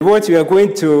What we are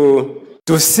going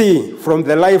to see from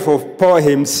the life of Paul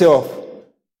himself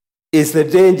is the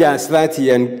dangers that he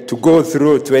had to go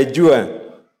through, to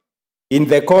endure in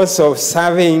the course of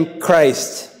serving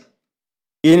Christ.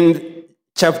 In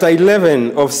chapter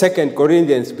 11 of 2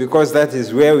 Corinthians, because that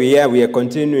is where we are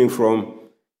continuing from.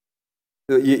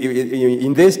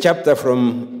 In this chapter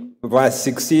from verse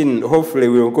 16, hopefully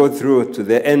we will go through to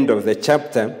the end of the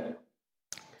chapter.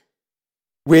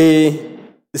 We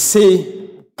see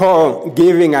Paul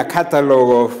giving a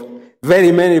catalogue of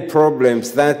very many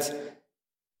problems that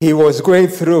he was going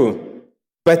through.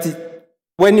 But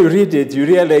when you read it, you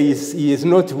realize he is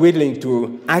not willing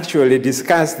to actually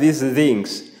discuss these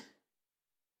things.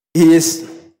 He is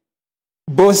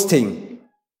boasting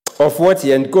of what he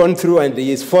had gone through, and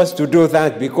he is forced to do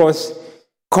that because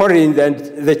Corinth and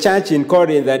the church in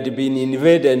Corinth had been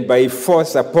invaded by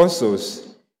false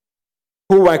apostles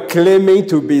who were claiming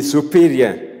to be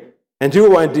superior and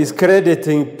who were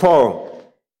discrediting Paul.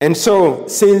 And so,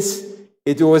 since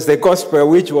it was the gospel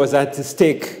which was at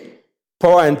stake,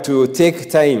 Paul had to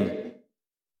take time.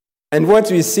 And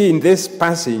what we see in this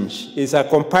passage is a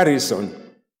comparison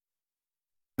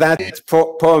that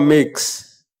Paul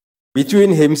makes between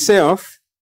himself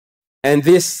and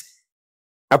these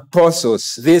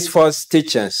apostles, these false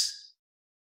teachers.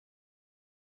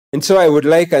 And so I would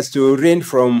like us to read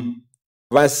from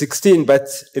verse 16, but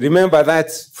remember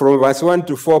that from verse 1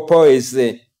 to 4, Paul is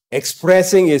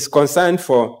expressing his concern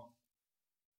for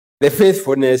the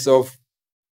faithfulness of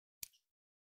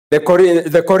the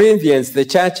Corinthians, the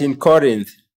church in Corinth.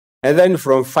 And then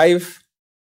from 5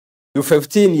 to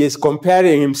 15, he is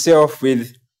comparing himself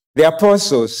with the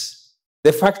apostles.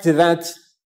 The fact that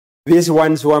these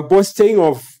ones were boasting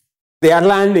of their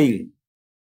learning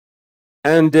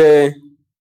and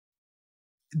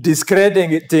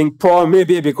discrediting Paul,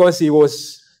 maybe because he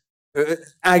was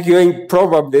arguing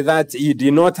probably that he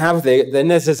did not have the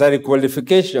necessary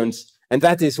qualifications, and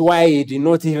that is why he did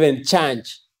not even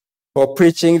charge for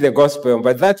preaching the gospel.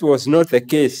 But that was not the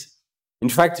case. In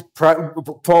fact,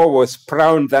 Paul was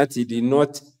proud that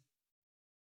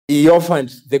he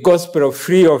offered the gospel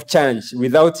free of charge,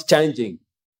 without charging.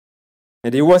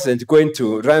 And he wasn't going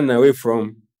to run away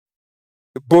from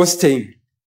boasting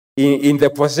in the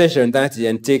possession that he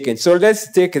had taken. So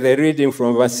let's take the reading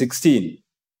from verse 16.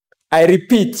 I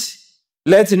repeat,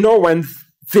 let no one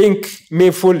think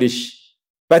me foolish,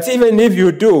 but even if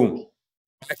you do,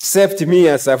 accept me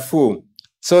as a fool,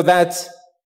 so that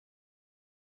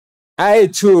I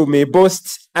too may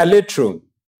boast a little.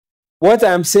 What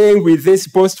I'm saying with this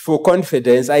boastful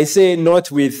confidence, I say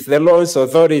not with the Lord's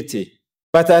authority,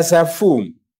 but as a fool.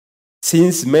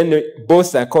 Since men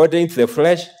boast according to the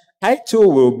flesh, I too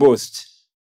will boast,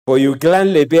 for you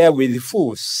gladly bear with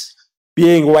fools,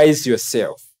 being wise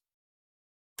yourself.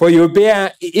 For you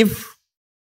bear it,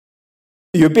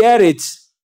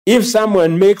 if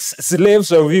someone makes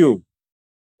slaves of you,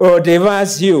 or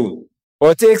devours you,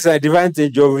 or takes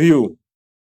advantage of you,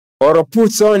 or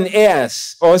puts on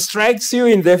airs, or strikes you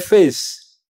in the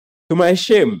face, to my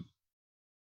shame.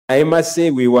 I must say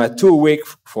we were too weak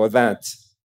for that.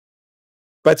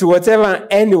 But whatever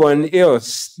anyone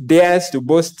else dares to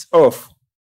boast of,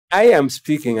 I am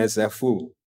speaking as a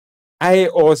fool. I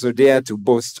also dare to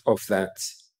boast of that.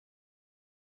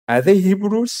 Are they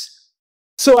Hebrews?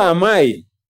 So am I.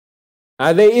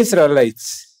 Are they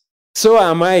Israelites? So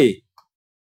am I.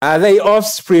 Are they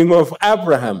offspring of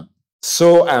Abraham?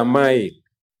 So am I.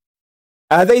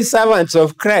 Are they servants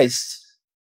of Christ?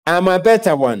 I'm a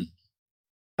better one.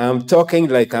 I'm talking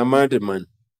like a madman,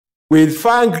 with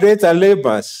far greater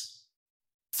labors,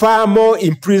 far more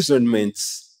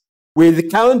imprisonments, with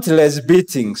countless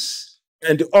beatings,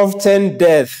 and often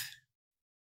death.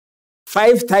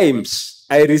 5 times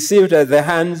I received at the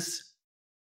hands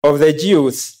of the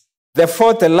Jews the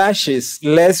 40 lashes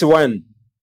less 1.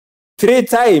 3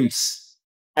 times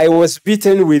I was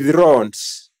beaten with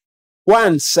rods.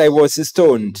 Once I was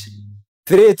stoned.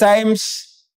 3 times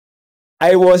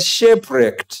I was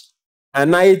shipwrecked. A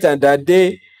night and a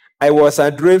day I was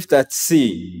adrift at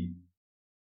sea.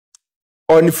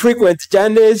 On frequent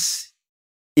journeys,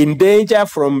 in danger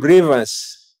from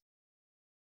rivers,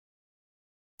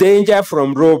 danger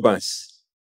from robbers,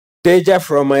 danger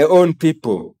from my own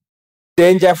people,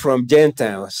 danger from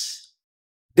Gentiles,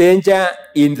 danger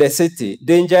in the city,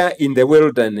 danger in the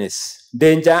wilderness,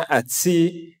 danger at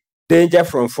sea, danger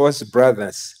from false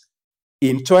brothers,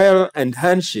 in toil and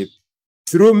hardship,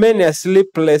 through many a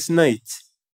sleepless night,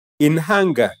 in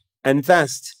hunger and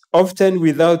thirst, often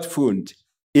without food,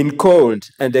 in cold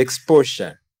and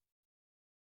exposure.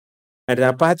 And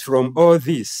apart from all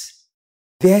this,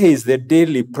 There is the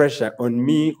daily pressure on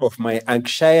me of my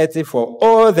anxiety for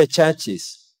all the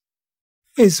churches.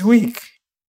 Who is weak?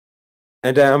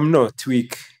 And I am not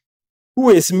weak.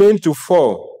 Who is meant to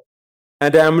fall?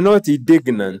 And I am not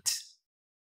indignant.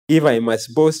 If I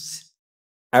must boast,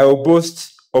 I will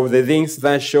boast of the things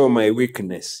that show my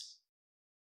weakness.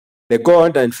 The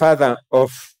God and Father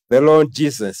of the Lord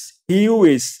Jesus, he who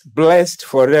is blessed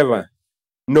forever,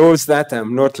 knows that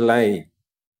I'm not lying.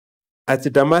 At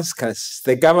Damascus,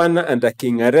 the governor under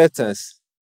King Aretas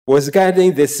was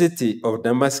guarding the city of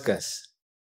Damascus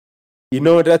in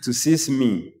order to seize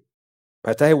me,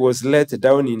 but I was let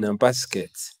down in a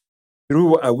basket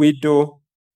through a window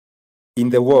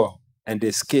in the wall and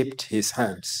escaped his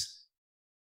hands.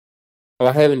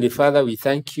 Our Heavenly Father, we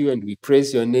thank you and we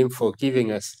praise your name for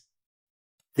giving us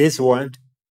this word.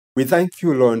 We thank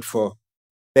you, Lord, for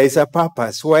there is a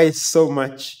purpose why so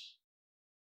much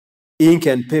ink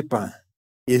and paper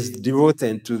is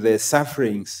devoted to the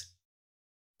sufferings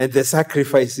and the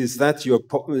sacrifices that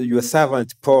your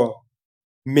servant Paul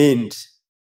made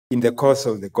in the course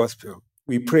of the gospel.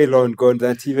 We pray, Lord God,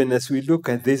 that even as we look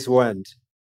at this word,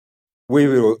 we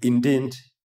will indeed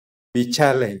be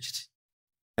challenged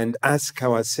and ask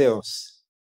ourselves,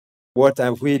 what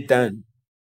have we done?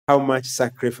 How much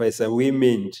sacrifice have we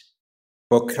made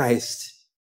for Christ,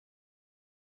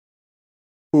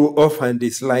 who offered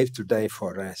his life to die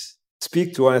for us?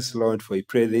 Speak to us, Lord, for we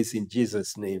pray this in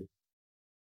Jesus' name.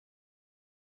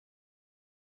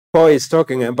 Paul is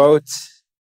talking about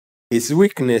his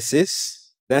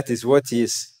weaknesses. That is what he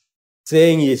is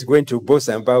saying he is going to boast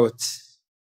about.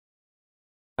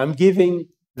 I'm giving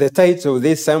the title of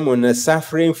this sermon as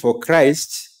Suffering for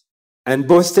Christ and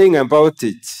Boasting About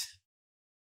It.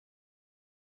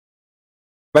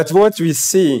 But what we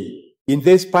see in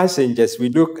this passage as we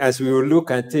will look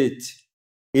at it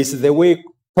is the way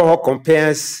Paul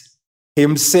compares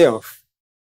himself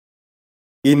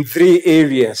in three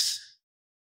areas.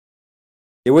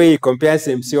 The way he compares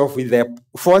himself with the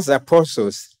false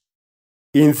apostles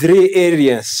in three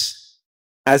areas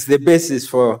as the basis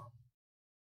for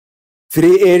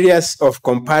three areas of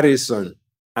comparison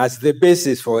as the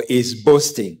basis for his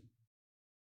boasting.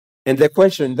 And the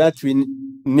question that we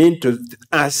need to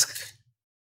ask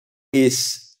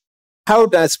is, how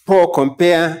does Paul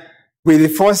compare with the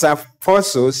false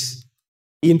apostles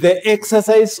in the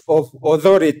exercise of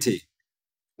authority?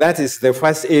 That is the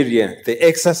first area, the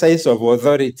exercise of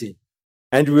authority.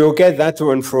 And we'll get that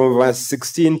one from verse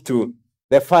 16 to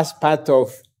the first part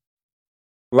of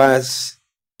verse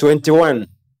 21.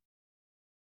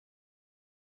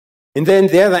 And then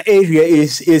the other area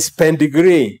is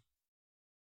pedigree.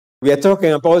 We are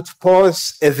talking about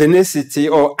Paul's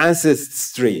ethnicity or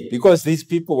ancestry, because these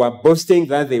people were boasting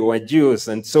that they were Jews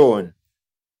and so on.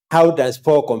 How does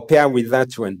Paul compare with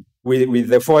that one, with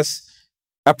the false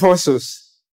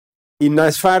apostles, in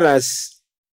as far as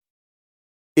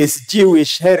his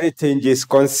Jewish heritage is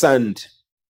concerned?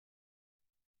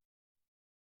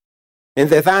 And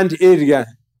the third area,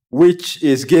 which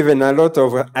is given a lot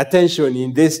of attention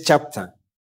in this chapter,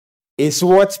 is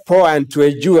what Paul had to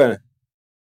endure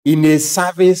in his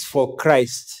service for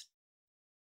Christ.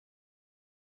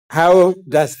 How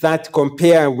does that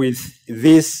compare with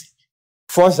these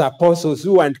false apostles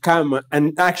who had come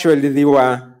and actually they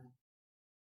were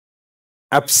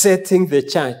upsetting the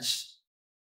church,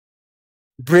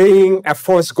 bringing a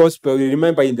false gospel? You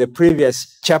remember in the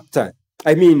previous chapter,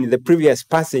 the previous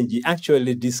passage, he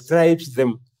actually describes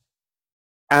them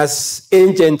as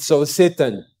agents of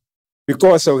Satan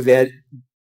because of the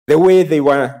way they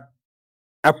were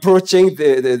approaching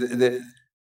the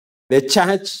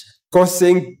church,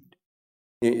 causing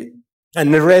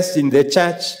unrest in the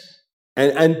church,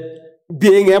 and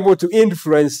being able to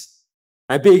influence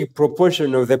a big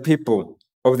proportion of the people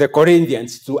of the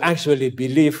Corinthians to actually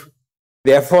believe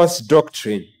their false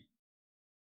doctrine.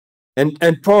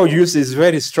 And Paul uses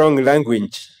very strong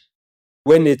language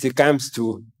when it comes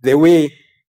to the way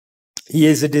he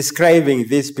is describing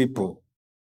these people.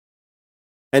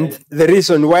 And the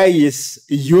reason why he is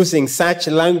using such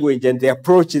language and the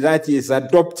approach that he is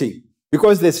adopting,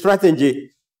 because the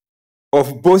strategy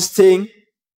of boasting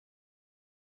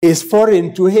is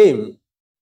foreign to him.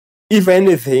 If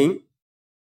anything,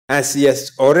 as he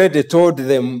has already told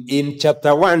them in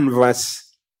chapter 1,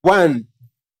 verse 1,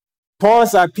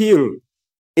 Paul's appeal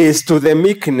is to the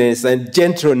meekness and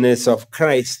gentleness of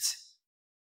Christ.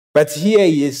 But here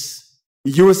he is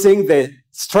using the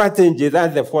strategy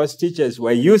that the false teachers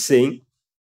were using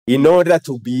in order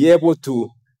to be able to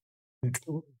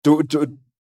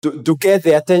get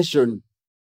the attention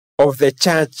of the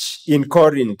church in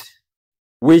Corinth,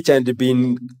 which had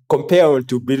been compelled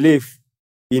to believe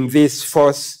in these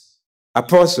false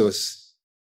apostles.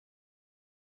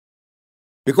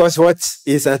 Because what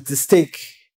is at stake,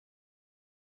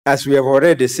 as we have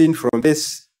already seen from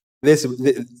this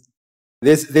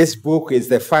book, is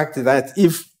the fact that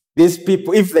if these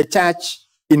people, if the church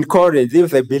in Corinth,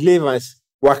 if the believers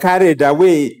were carried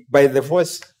away by the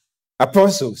false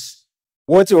apostles,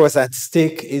 what was at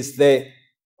stake is the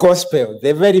gospel,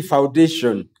 the very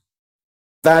foundation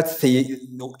that the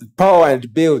Paul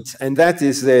had built, and that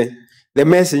is the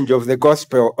message of the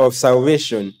gospel of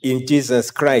salvation in Jesus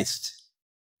Christ.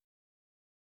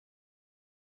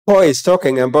 Paul is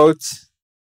talking about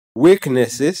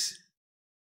weaknesses,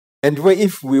 and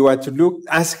if we were to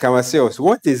ask ourselves,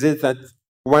 what is it that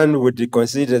one would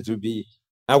consider to be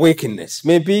a weakness?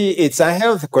 Maybe it's a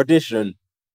health condition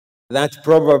that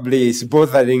probably is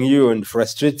bothering you and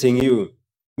frustrating you.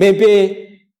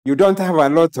 Maybe you don't have a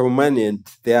lot of money and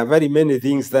there are very many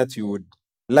things that you would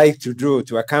like to do,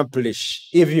 to accomplish,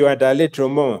 if you had a little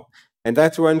more, and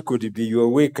that one could be your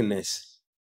weakness.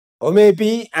 Or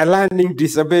maybe a learning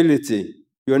disability.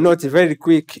 You're not very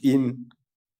quick in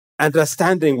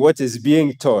understanding what is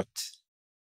being taught.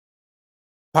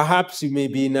 Perhaps you may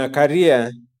be in a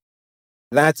career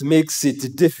that makes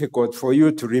it difficult for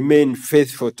you to remain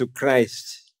faithful to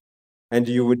Christ, and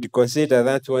you would consider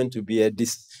that one to be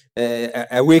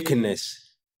a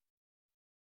weakness.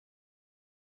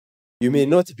 You may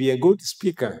not be a good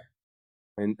speaker.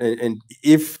 And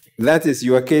if that is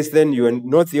your case, then you are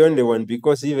not the only one,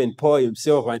 because even Paul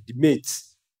himself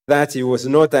admits that he was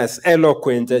not as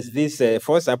eloquent as these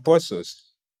false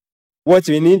apostles. What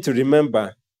we need to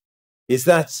remember is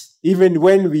that even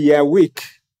when we are weak,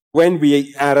 when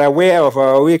we are aware of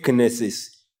our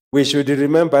weaknesses, we should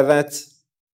remember that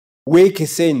weak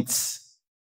saints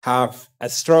have a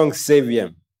strong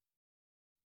Savior.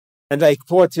 And like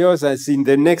Paul tells us in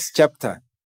the next chapter,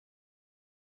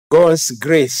 God's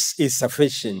grace is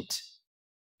sufficient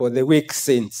for the weak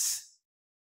saints.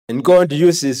 And God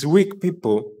uses weak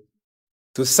people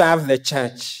to serve the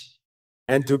church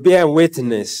and to bear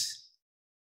witness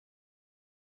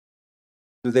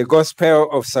to the gospel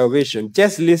of salvation.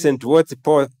 Just listen to what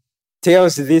Paul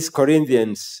tells these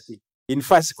Corinthians in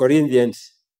 1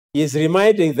 Corinthians. He is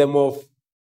reminding them of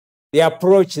the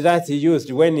approach that he used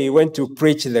when he went to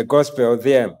preach the gospel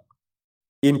there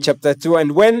in chapter 2.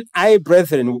 And when I,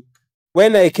 brethren,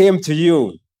 when I came to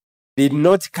you, did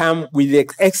not come with the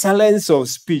excellence of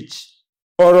speech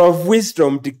or of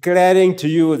wisdom, declaring to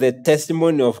you the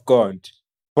testimony of God.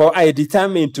 For I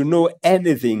determined to know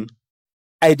anything.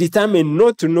 I determined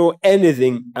not to know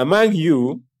anything among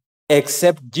you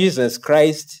except Jesus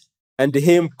Christ and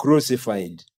him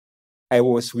crucified. I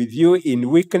was with you in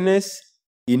weakness,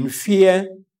 in fear,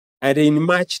 and in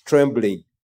much trembling.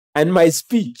 And my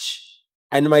speech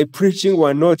and my preaching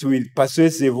were not with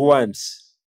persuasive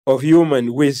words of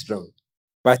human wisdom,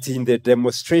 but in the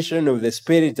demonstration of the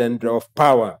Spirit and of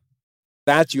power,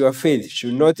 that your faith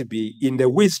should not be in the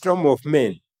wisdom of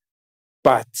men,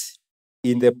 but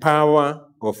in the power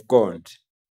of God.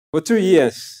 For 2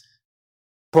 years,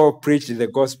 Paul preached the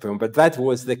gospel, but that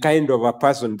was the kind of a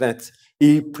person that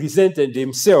he presented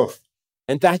himself,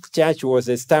 and that church was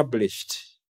established.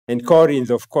 And Corinth,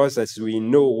 of course, as we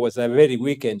know, was a very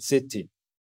wicked city.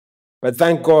 But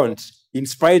thank God, in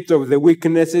spite of the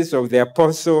weaknesses of the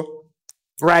apostle,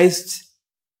 Christ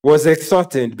was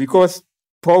exalted, because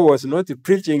Paul was not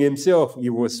preaching himself, he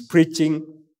was preaching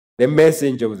the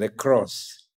message of the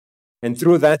cross. And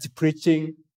through that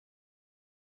preaching,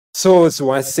 souls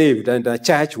were saved and a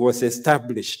church was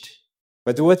established.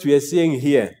 But what we are seeing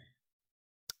here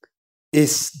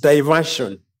is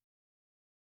diversion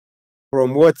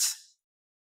from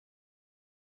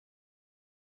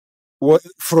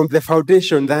from the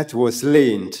foundation that was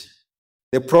laid.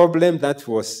 The problem that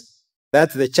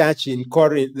the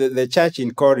church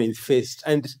in Corinth faced.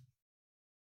 And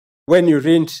when you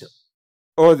read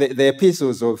all the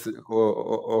epistles of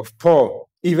Paul,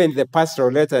 even the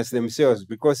pastoral letters themselves,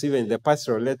 because even the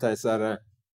pastoral letters are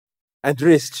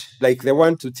addressed, like the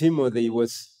one to Timothy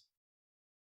was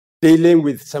dealing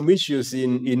with some issues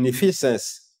in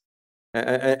Ephesus,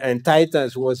 and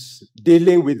Titus was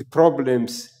dealing with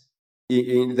problems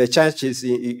in the churches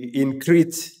in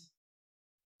Crete.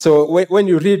 So when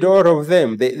you read all of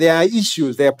them, there are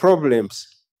issues, there are problems.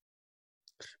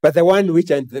 But the one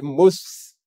which are the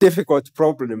most difficult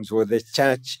problems were the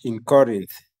church in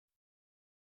Corinth.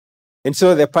 And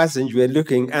so the passage we're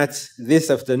looking at this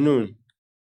afternoon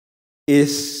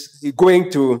is going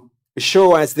to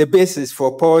show us the basis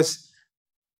for Paul's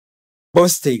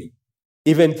boasting,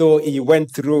 even though he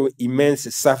went through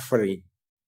immense suffering.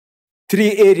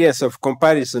 3 areas of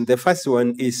comparison. The first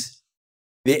one is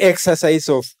the exercise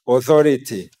of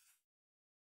authority.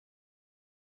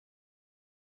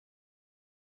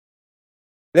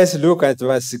 Let's look at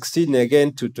verse 16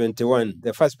 again to 21,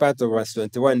 the first part of verse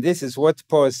 21. This is what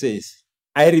Paul says.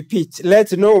 I repeat,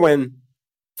 let no one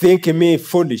think me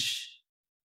foolish.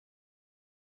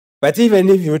 But even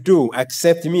if you do,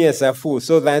 accept me as a fool,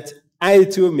 so that I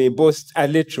too may boast a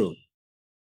little.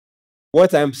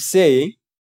 What I'm saying,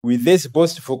 with this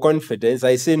boastful confidence,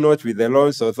 I say not with the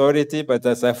Lord's authority, but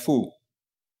as a fool.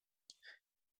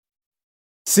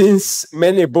 Since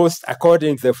many boast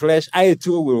according to the flesh, I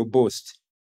too will boast.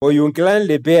 For you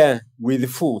gladly bear with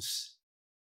fools,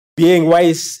 being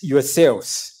wise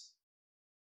yourselves.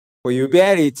 For you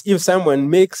bear it if someone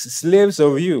makes slaves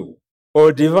of you,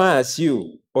 or devours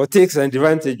you, or takes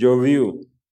advantage of you,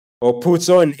 or puts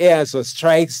on airs, or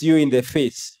strikes you in the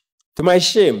face. To my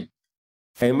shame,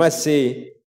 I must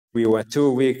say we were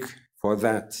too weak for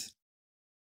that.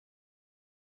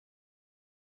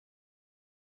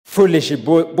 Foolish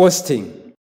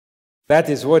boasting. That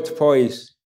is what Paul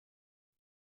is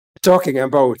talking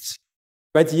about.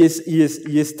 But he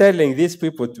is telling these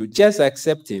people to just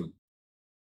accept him.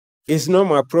 His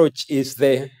normal approach is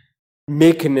the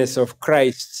meekness of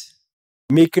Christ,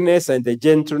 meekness and the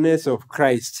gentleness of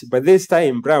Christ. But this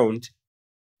time round,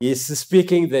 he is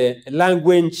speaking the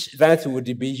language that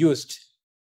would be used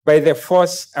by the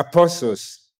false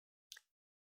apostles.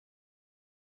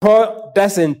 Paul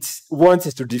doesn't want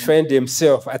to defend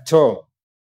himself at all,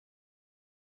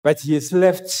 but he is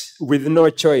left with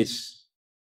no choice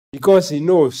because he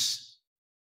knows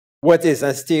what is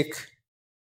at stake.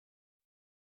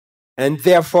 And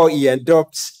therefore, he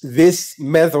adopts this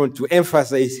method to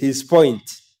emphasize his point.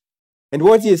 And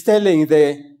what he is telling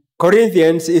the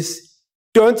Corinthians is,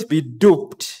 don't be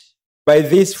duped by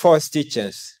these false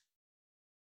teachers.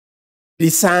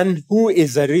 Discern who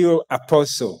is a real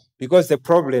apostle, because the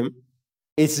problem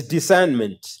is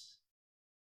discernment.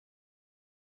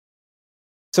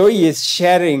 So he is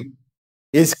sharing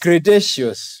his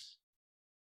credentials.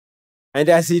 And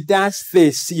as he does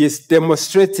this, he is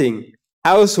demonstrating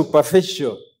how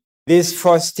superficial these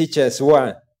false teachers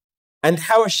were and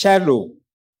how shallow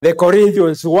the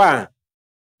Corinthians were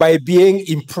by being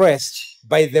impressed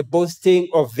by the boasting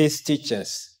of these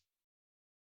teachers.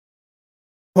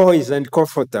 Paul is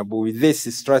uncomfortable with this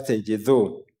strategy,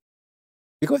 though,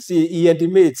 because he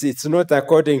admits it's not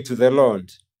according to the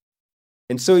Lord.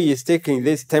 And so he is taking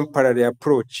this temporary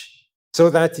approach so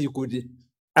that he could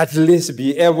at least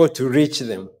be able to reach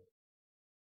them.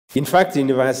 In fact, in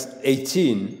verse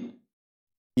 18,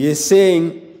 he is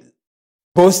saying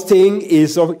boasting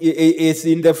is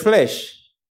in the flesh.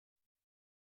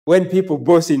 When people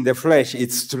boast in the flesh,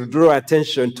 it's to draw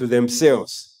attention to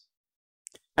themselves.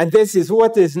 And this is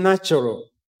what is natural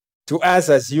to us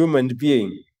as human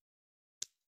beings.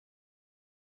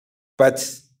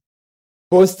 But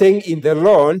boasting in the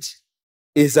Lord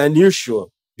is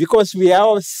unusual because we are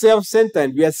all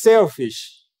self-centered, we are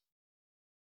selfish.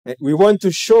 We want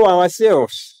to show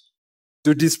ourselves,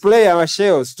 to display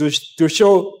ourselves, to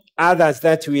show others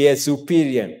that we are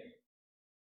superior.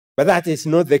 But that is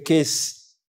not the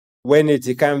case when it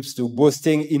comes to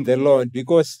boasting in the Lord,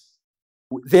 because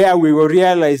there we will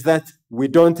realize that we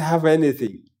don't have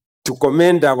anything to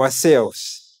commend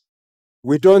ourselves.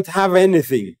 We don't have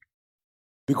anything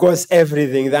because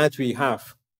everything that we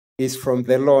have is from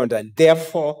the Lord, and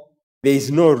therefore there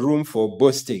is no room for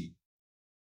boasting.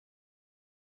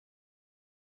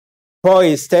 Paul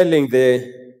is telling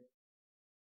the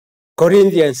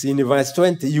Corinthians in verse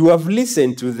 20, you have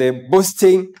listened to the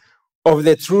boasting of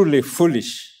the truly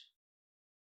foolish.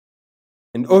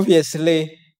 And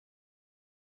obviously,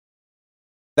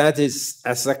 that is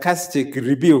a sarcastic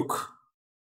rebuke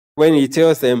when he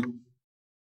tells them,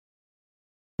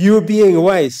 you being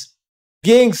wise,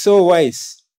 being so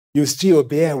wise, you still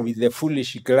bear with the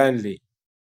foolish gladly.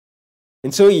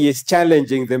 And so he is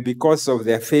challenging them because of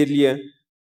their failure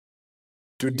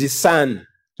to discern,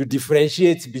 to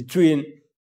differentiate between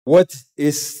what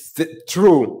is the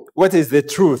truth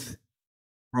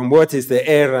from what is the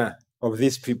error of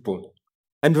these people.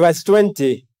 And verse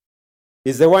 20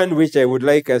 is the one which I would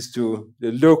like us to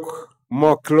look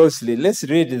more closely. Let's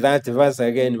read that verse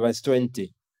again, verse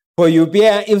 20. For you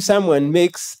bear if someone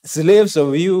makes slaves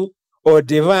of you, or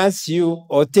devours you,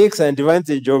 or takes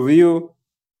advantage of you,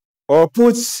 or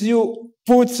puts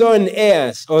on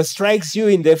airs, or strikes you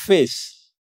in the face.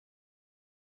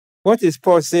 What is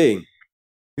Paul saying?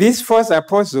 These false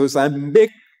apostles are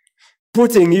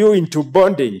putting you into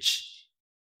bondage.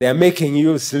 They are making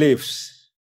you slaves.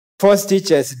 False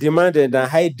teachers demanded a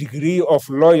high degree of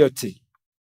loyalty.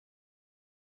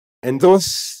 And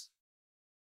those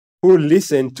who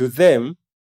listened to them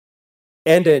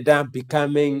ended up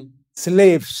becoming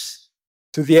slaves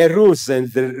to their rules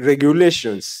and the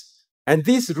regulations. And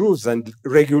these rules and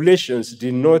regulations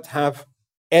did not have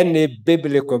any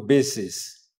biblical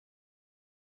basis.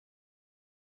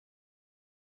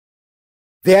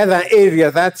 The other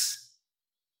area that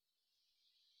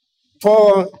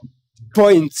Paul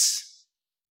points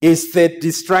is the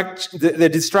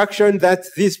destruction that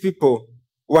these people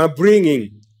were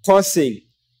bringing, causing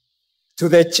to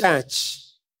the church.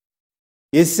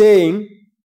 He's saying,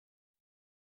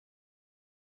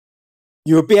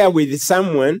 you bear with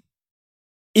someone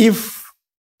if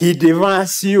he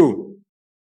devours you.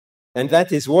 And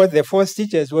that is what the false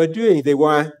teachers were doing. They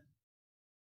were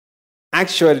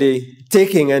actually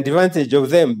taking advantage of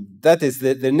them. That is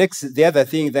the other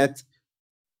thing that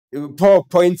Paul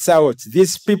points out.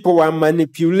 These people were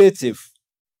manipulative.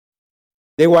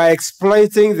 They were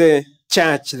exploiting the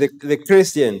church, the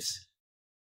Christians.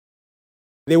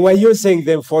 They were using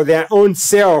them for their own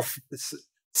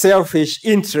selfish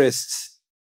interests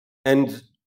and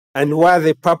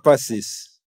worthy purposes.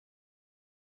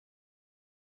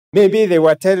 Maybe they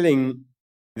were telling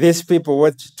these people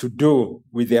what to do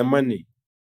with their money.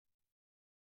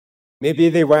 Maybe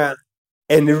they were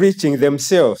enriching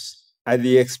themselves at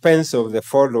the expense of the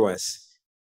followers.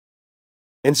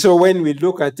 And so when we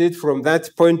look at it from that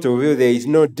point of view, there is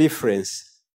no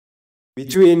difference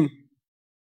between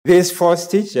these false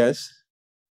teachers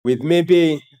with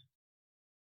maybe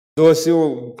those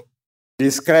who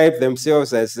describe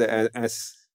themselves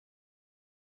as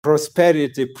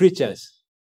prosperity preachers.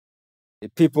 The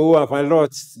people who have a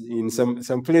lot. In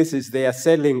some places, they are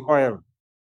selling oil.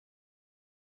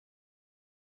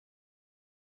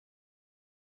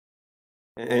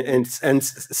 And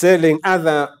selling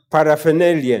other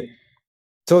paraphernalia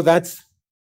so that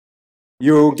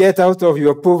you get out of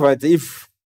your poverty.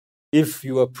 If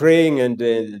you are praying and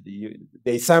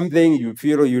there's something you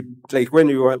feel like when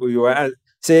you were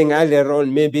saying earlier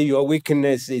on, maybe your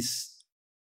weakness is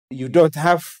you don't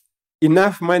have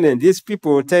enough money, and these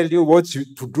people will tell you what to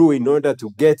do in order to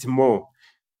get more.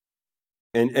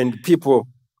 And people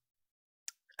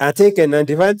are taking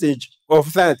advantage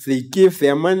of that. They give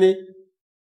their money.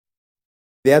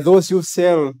 There are those who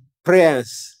sell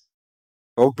prayers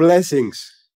or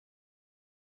blessings.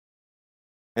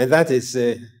 And that is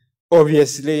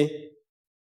obviously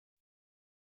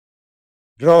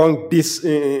wrong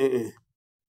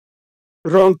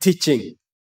teaching.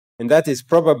 And that is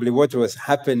probably what was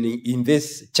happening in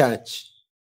this church.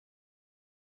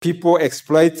 People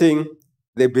exploiting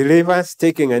the believers,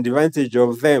 taking advantage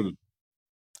of them.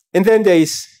 And then there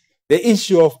is the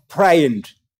issue of pride.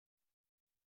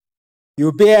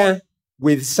 You bear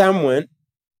with someone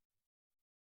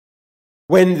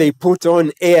when they put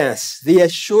on airs. They are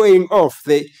showing off.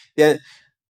 They are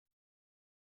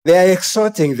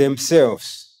exalting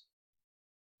themselves.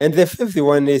 And the fifth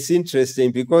one is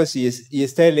interesting because he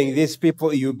is telling these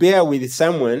people, you bear with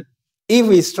someone if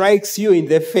he strikes you in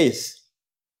the face.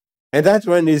 And that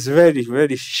one is very,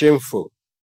 very shameful.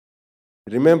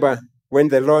 Remember when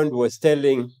the Lord was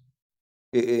telling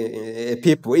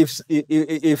people,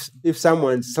 if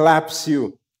someone slaps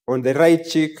you on the right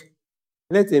cheek,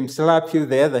 let him slap you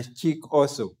the other cheek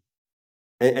also.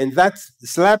 And that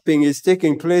slapping is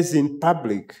taking place in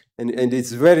public, and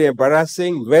it's very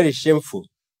embarrassing, very shameful.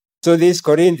 So these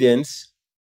Corinthians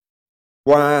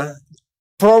were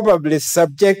probably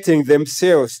subjecting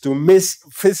themselves to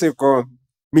physical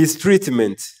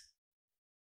mistreatment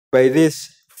by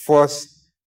these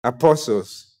false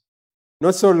apostles.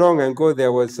 Not so long ago,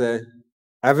 there was a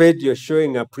video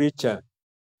showing a preacher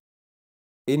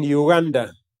in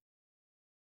Uganda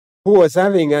who was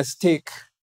having a stick,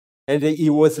 and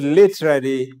he was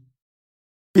literally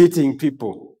beating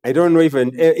people. I don't know if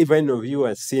any of you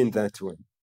have seen that one.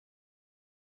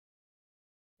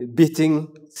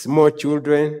 Beating small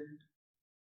children.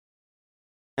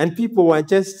 And people were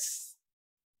just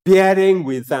bearing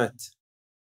with that.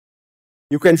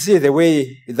 You can see the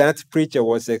way that preacher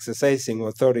was exercising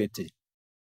authority.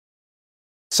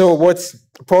 So what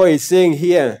Paul is saying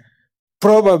here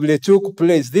probably took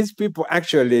place. These people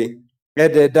actually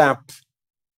ended up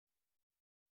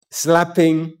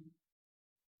slapping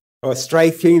or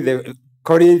striking the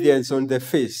Corinthians on the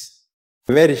face.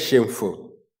 Very shameful.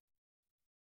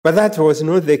 But that was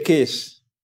not the case.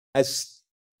 As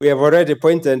we have already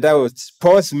pointed out,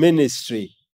 Paul's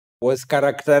ministry was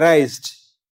characterized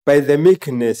by the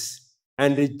meekness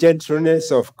and the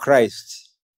gentleness of Christ.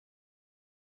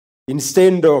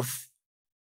 Instead of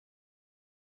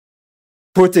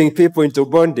putting people into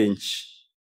bondage,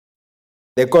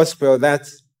 the gospel that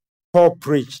Paul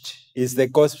preached is the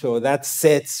gospel that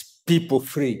sets people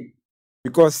free.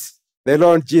 Because the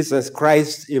Lord Jesus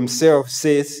Christ himself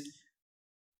says,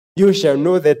 "You shall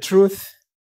know the truth,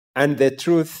 and the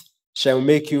truth shall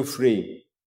make you free."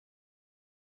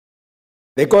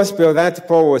 The gospel that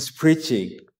Paul was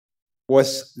preaching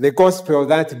was the gospel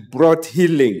that brought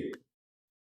healing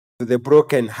to the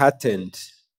brokenhearted.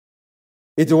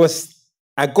 It was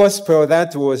a gospel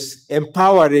that was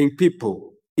empowering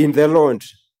people in the Lord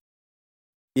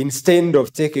instead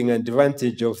of taking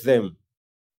advantage of them.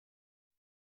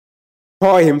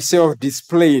 Paul himself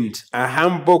displayed a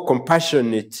humble,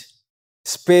 compassionate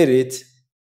spirit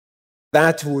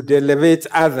that would elevate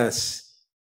others.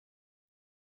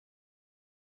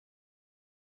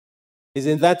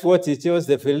 Isn't that what it tells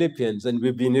the Philippians? And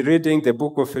we've been reading the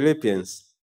book of Philippians.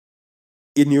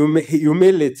 In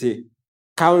humility,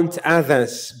 count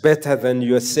others better than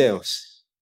yourselves.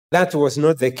 That was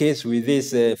not the case with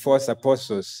these false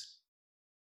apostles.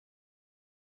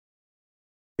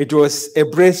 It was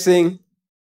embracing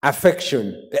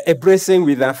affection, embracing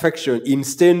with affection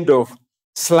instead of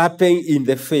slapping in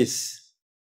the face.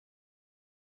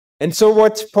 And so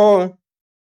what Paul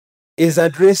is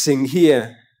addressing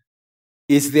here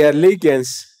is their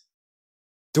allegiance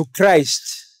to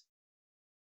Christ.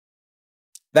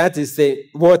 That is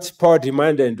what Paul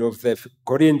demanded of the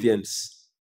Corinthians.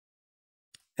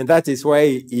 And that is why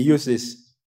he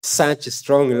uses such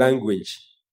strong language.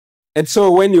 And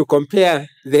so when you compare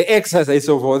the exercise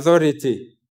of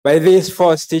authority by these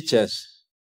false teachers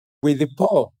with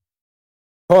Paul,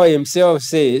 Paul himself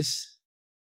says,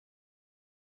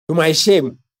 "To my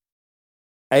shame,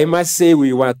 I must say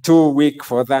we were too weak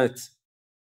for that."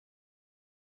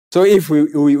 So if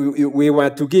we were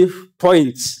to give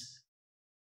points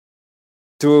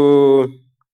to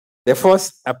the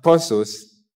false apostles,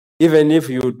 even if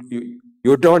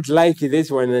you don't like this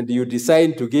one and you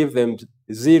decide to give them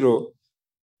 0,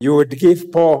 you would give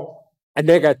Paul a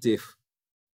negative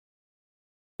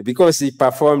because he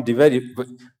performed very,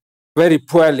 very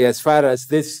poorly as far as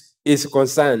this is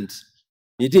concerned.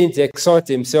 He didn't exalt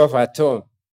himself at all.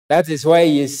 That is why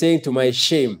he is saying, "To my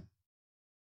shame,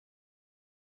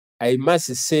 I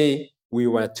must say we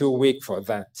were too weak for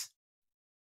that."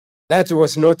 That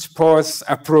was not Paul's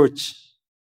approach.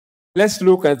 Let's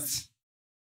look at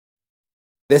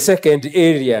the second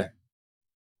area.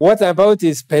 What about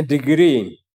his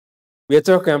pedigree? We are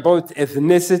talking about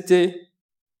ethnicity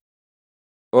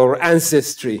or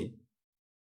ancestry.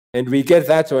 And we get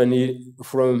that one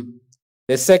from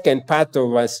the second part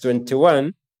of verse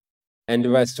 21 and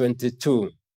verse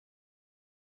 22.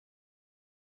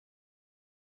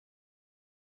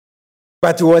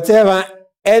 "But whatever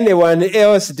anyone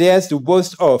else dares to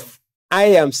boast of, I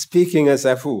am speaking as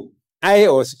a fool. I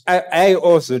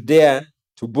also dare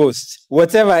to boast.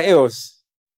 Whatever else,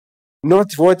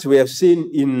 not what we have seen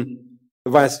in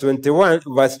verse 21,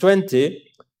 verse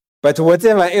 20, but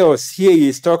whatever else. Here he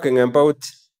is talking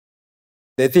about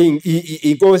the thing.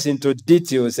 He goes into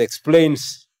details,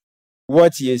 explains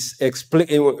what he is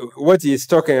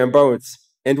talking about,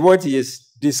 and what he is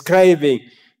describing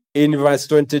in verse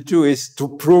 22 is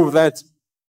to prove that,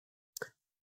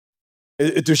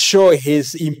 to show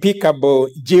his impeccable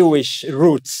Jewish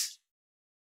roots.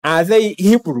 Are they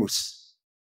Hebrews?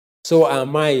 So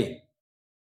am I.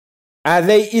 Are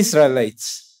they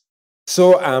Israelites?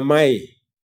 So am I.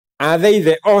 Are they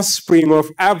the offspring of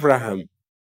Abraham?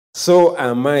 So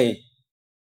am I.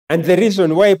 And the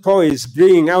reason why Paul is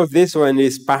bringing out this one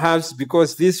is perhaps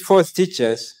because these false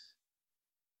teachers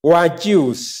were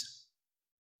Jews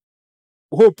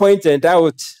who pointed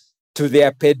out to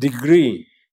their pedigree,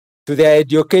 to their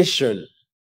education,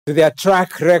 to their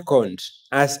track record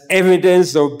as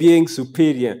evidence of being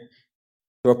superior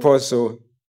to Apostle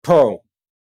Paul.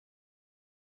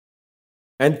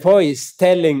 And Paul is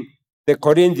telling the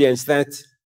Corinthians that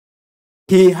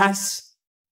he has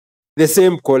the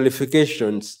same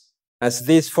qualifications as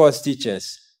these false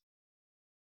teachers.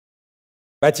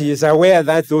 But he is aware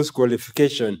that those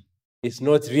qualifications is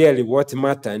not really what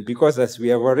mattered, because as we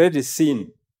have already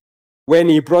seen, when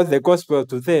he brought the gospel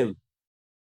to them,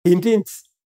 he didn't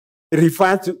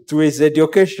refer to his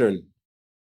education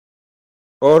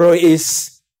or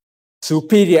his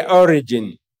superior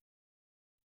origin,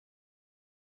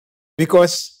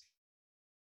 because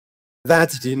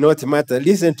that did not matter.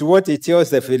 Listen to what he tells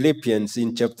the Philippians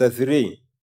in chapter 3.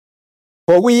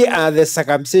 "For we are the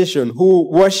circumcision who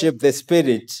worship the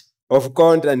Spirit of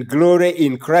God and glory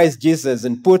in Christ Jesus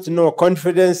and put no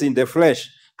confidence in the flesh.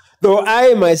 Though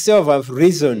I myself have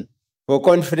reason for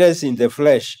confidence in the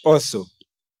flesh also.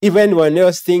 Even when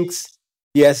else thinks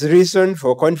he has reason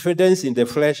for confidence in the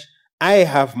flesh, I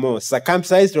have more,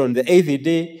 circumcised on the 8th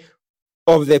day,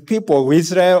 of the people of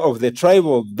Israel, of the tribe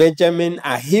of Benjamin,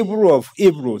 a Hebrew of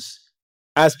Hebrews,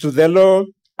 as to the law,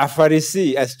 a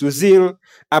Pharisee, as to zeal,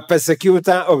 a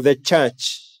persecutor of the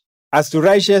church, as to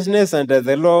righteousness under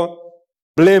the law,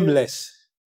 blameless.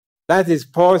 That is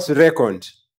Paul's record.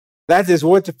 That is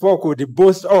what Paul could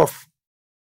boast of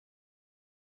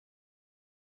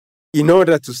in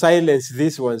order to silence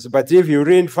these ones. But if you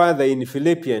read further in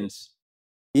Philippians,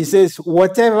 he says,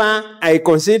 whatever I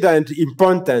consider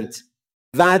important,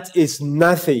 that is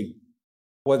nothing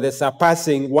for the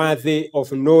surpassing worthy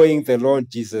of knowing the Lord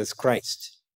Jesus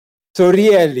Christ. So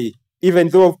really, even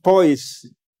though Paul is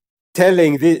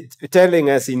telling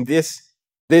us in this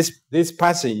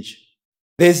passage,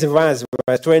 this verse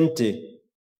 20,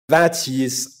 that he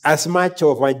is as much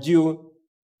of a Jew,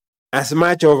 as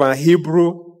much of a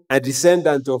Hebrew, a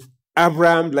descendant of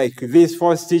Abraham, like these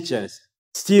false teachers,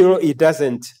 still he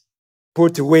doesn't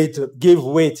give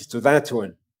weight to that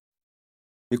one.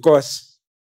 Because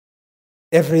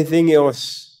everything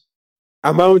else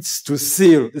amounts to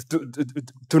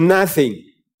to nothing,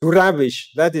 to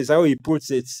rubbish. That is how he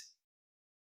puts it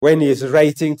when he is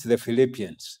writing to the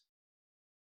Philippians.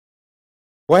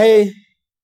 Why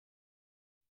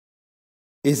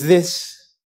is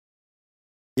this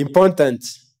important?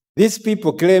 These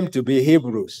people claim to be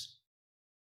Hebrews.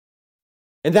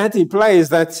 And that implies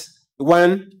that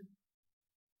one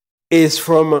is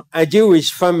from a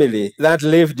Jewish family that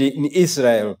lived in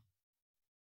Israel,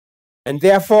 and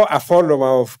therefore a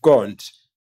follower of God.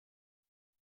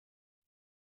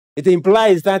 It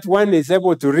implies that one is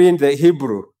able to read the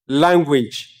Hebrew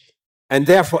language and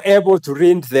therefore able to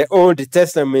read the Old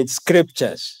Testament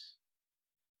scriptures.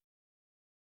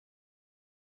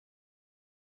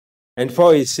 And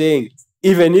Paul is saying,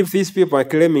 even if these people are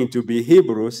claiming to be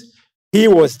Hebrews, he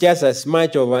was just as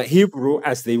much of a Hebrew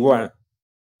as they were.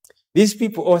 These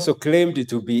people also claimed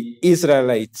to be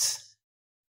Israelites.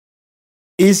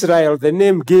 Israel, the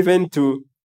name given to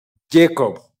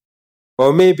Jacob,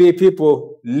 or maybe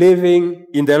people living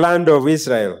in the land of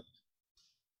Israel.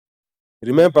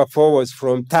 Remember, Paul was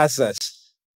from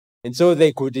Tarsus, and so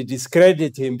they could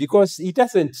discredit him because he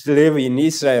doesn't live in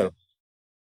Israel.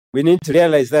 We need to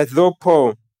realize that though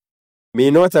Paul may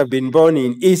not have been born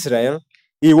in Israel,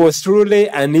 he was truly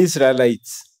an Israelite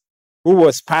who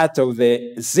was part of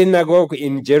the synagogue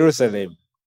in Jerusalem.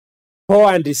 Paul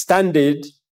understood it,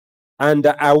 and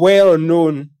a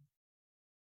well-known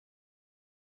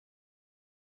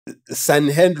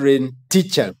Sanhedrin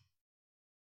teacher.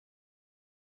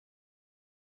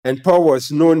 And Paul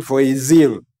was known for his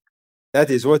zeal.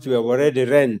 That is what we have already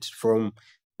read from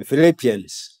the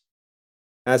Philippians,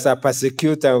 as a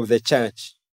persecutor of the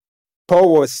church.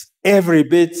 Paul was every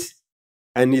bit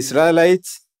an Israelite,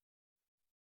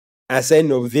 as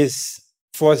any of these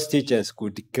false teachers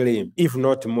could claim, if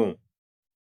not more.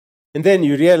 And then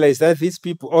you realize that these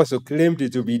people also claimed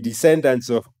to be descendants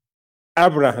of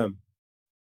Abraham.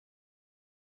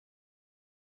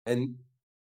 And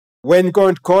when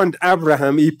God called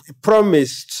Abraham, he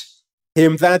promised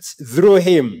him that through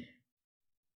him,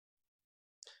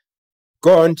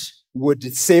 God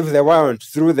would save the world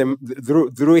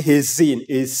through his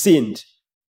seed.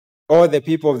 All the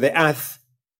people of the earth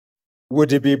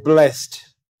would be blessed.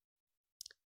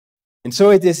 And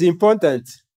so it is important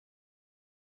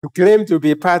to claim to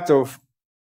be part of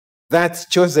that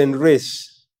chosen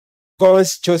race,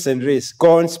 God's chosen race,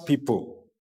 God's people.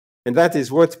 And that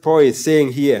is what Paul is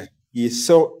saying here. He is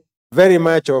so very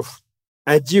much of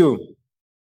a Jew,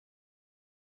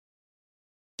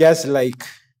 just like,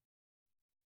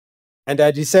 and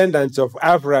a descendant of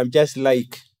Abraham, just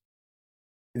like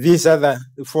these other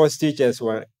false teachers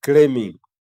were claiming.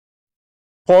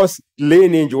 Paul's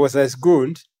lineage was as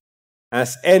good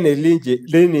as any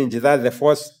lineage that the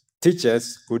false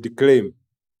teachers could claim.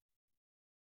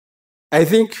 I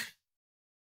think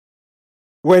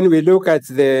when we look at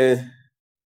the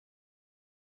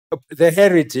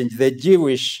heritage, the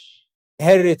Jewish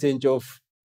heritage of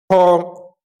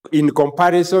Paul in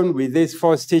comparison with these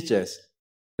false teachers,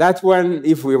 that one,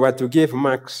 if we were to give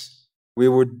marks, we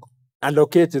would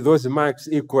allocate those marks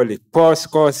equally. Paul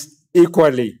scores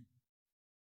equally.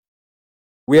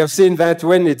 We have seen that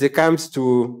when it comes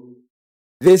to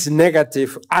these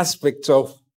negative aspects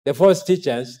of the false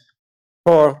teachers,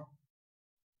 Paul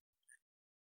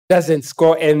doesn't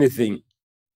score anything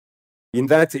in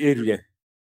that area.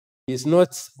 He's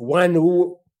not one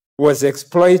who was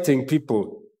exploiting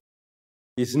people.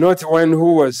 He's not one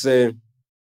who was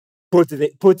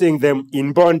putting them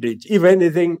in bondage. If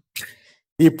anything,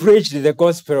 he preached the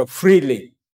gospel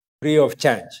freely, free of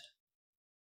charge.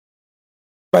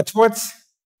 But what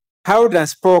How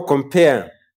does Paul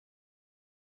compare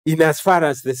in as far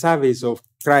as the service of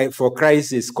Christ, for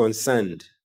Christ is concerned?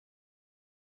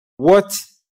 What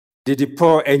did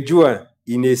Paul endure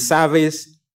in his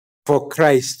service for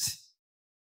Christ?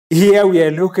 Here we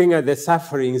are looking at the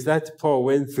sufferings that Paul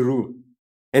went through.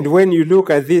 And when you look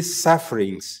at these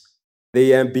sufferings,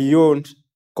 they are beyond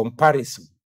comparison.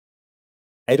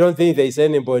 I don't think there is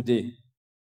anybody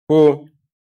who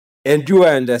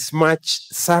endured as much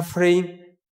suffering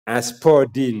as Paul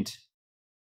did.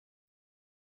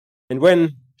 And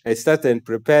when I started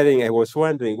preparing, I was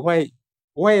wondering,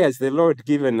 why has the Lord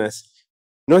given us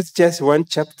not just one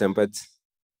chapter, but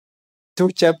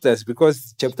 2 chapters?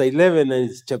 Because chapter 11 and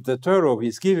chapter 12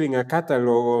 is giving a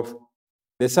catalog of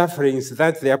the sufferings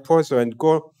that the apostle had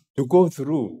to go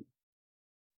through.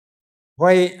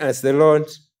 Why has the Lord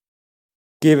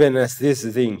given us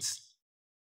these things?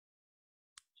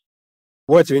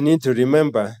 What we need to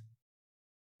remember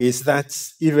is that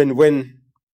even when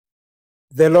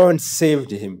the Lord saved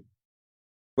him,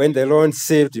 when the Lord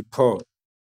saved Paul,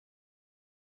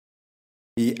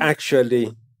 he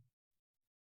actually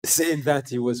said that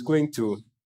he was going to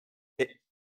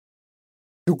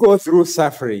go through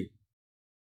suffering.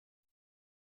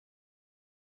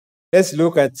 Let's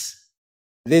look at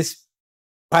this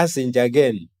passage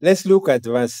again. Let's look at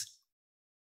verse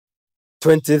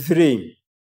 23.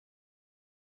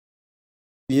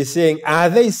 He's saying, are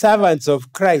they servants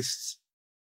of Christ?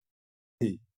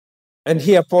 And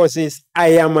here Paul says, I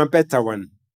am a better one.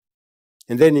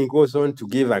 And then he goes on to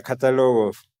give a catalog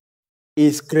of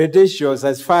his credentials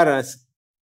as far as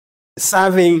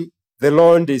serving the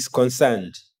Lord is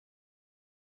concerned.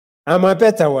 I'm a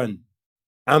better one.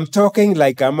 I'm talking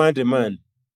like a madman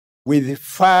with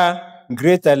far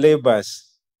greater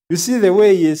labors. You see the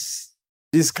way he is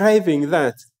describing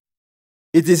that.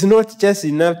 It is not just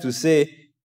enough to say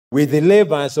with the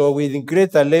labors or with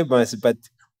greater labors, but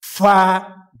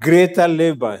far greater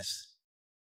labors,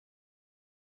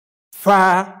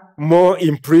 far more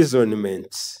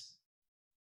imprisonments,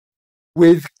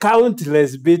 with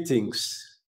countless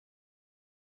beatings,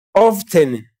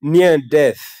 often near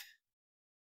death.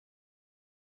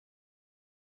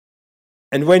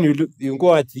 And when you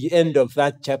go at the end of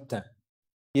that chapter,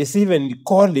 he's even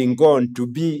calling God to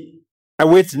be a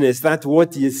witness that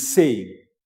what he is saying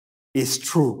is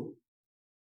true.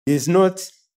 He's not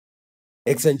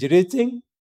exaggerating.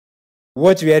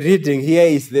 What we are reading here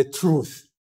is the truth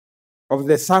of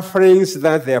the sufferings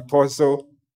that the apostle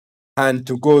had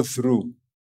to go through.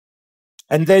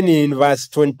 And then in verse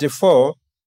 24,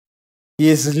 he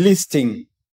is listing,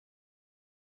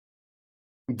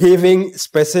 giving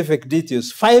specific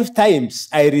details. 5 times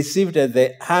I received at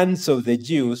the hands of the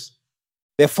Jews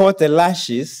the 40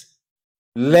 lashes,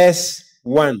 less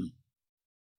 1.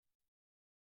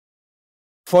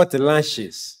 40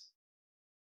 lashes.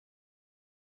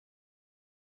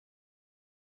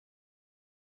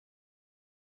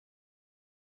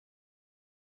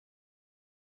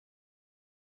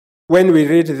 When we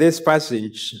read this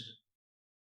passage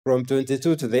from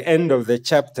 22 to the end of the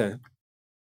chapter,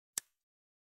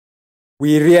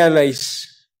 we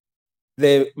realize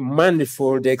the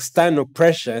manifold external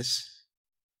pressures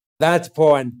that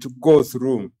Paul had to go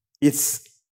through. It's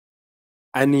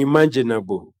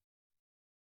unimaginable.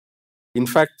 In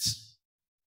fact,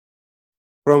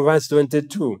 from verse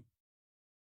 22,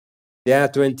 there are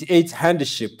 28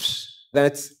 hardships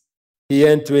that he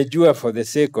had to endure for the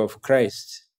sake of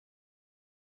Christ.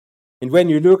 And when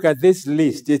you look at this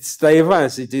list, it's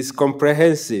diverse, it is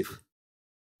comprehensive.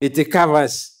 It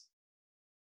covers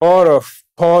all of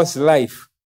Paul's life.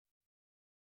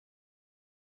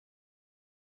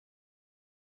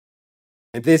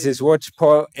 And this is what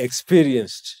Paul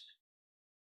experienced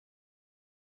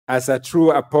as a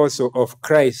true apostle of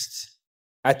Christ,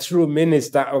 a true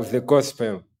minister of the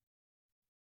gospel,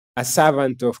 a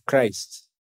servant of Christ.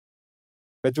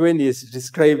 But when he's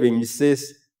describing, he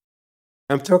says,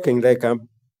 I'm talking like a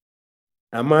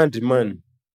madman.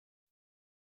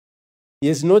 He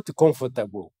is not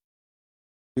comfortable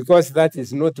because that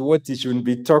is not what he should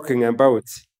be talking about.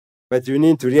 But you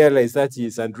need to realize that he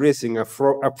is addressing a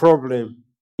problem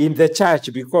in the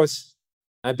church because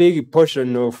a big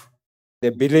portion of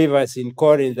the believers in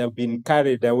Corinth have been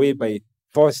carried away by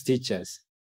false teachers.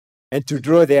 And to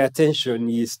draw their attention,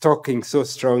 he is talking so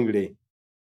strongly,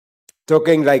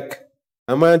 talking like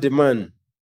a madman.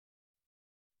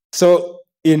 So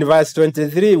in verse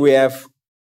 23, we have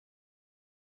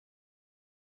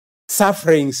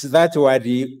sufferings that were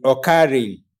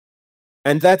occurring.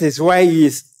 And that is why he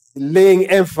is laying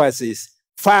emphasis,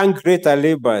 far greater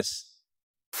labors,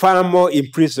 far more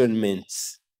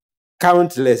imprisonments,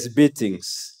 countless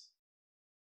beatings.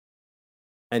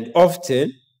 and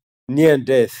often near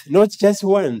death, not just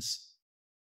once.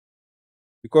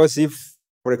 Because if,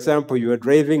 for example, you are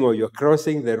driving or you're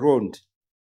crossing the road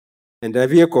and a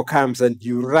vehicle comes and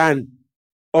you run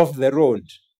off the road,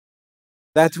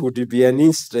 that would be an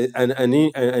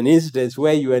instance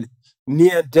where you are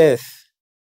near death.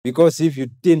 Because if you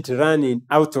didn't run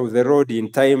out of the road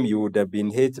in time, you would have been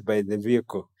hit by the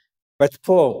vehicle. But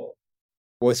Paul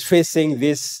was facing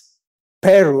these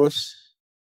perils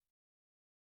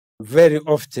very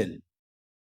often.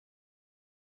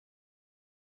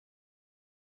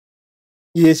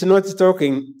 He is not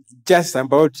talking just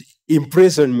about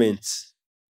imprisonments.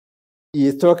 He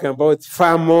is talking about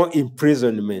far more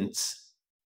imprisonments.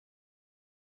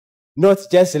 Not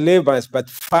just labors, but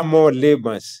far more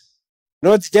labors.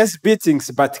 Not just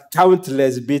beatings, but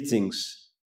countless beatings,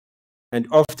 and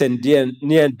often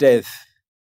near death.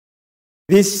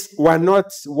 These were not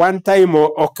one-time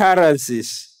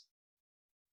occurrences.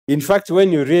 In fact,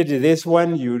 when you read this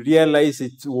one, you realize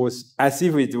it was as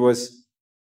if it was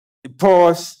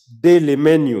Paul's daily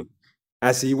menu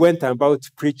as he went about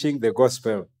preaching the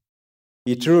gospel.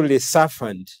 He truly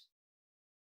suffered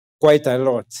quite a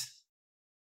lot.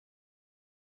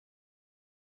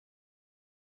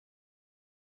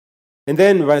 And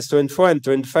then verse 24 and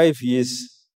 25, he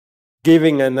is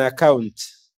giving an account.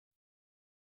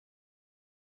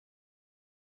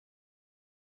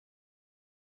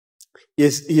 He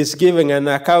is giving an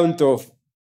account of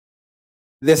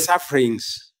the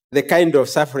sufferings, the kind of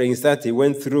sufferings that he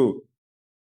went through.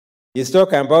 He's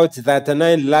talking about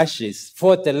 39 lashes,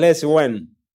 40 less 1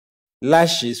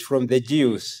 lashes from the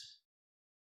Jews.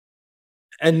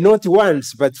 And not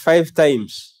once, but 5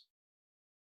 times.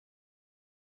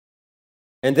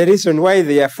 And the reason why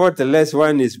they are 40 less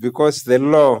 1 is because the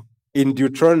law in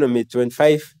Deuteronomy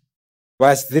 25,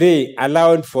 verse 3,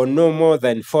 allowed for no more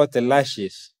than 40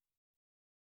 lashes.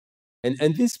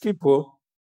 And these people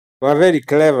were very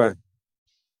clever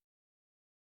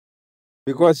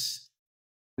because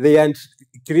they had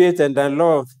created a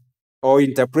law or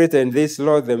interpreted this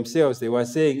law themselves. They were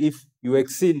saying if you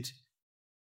exceed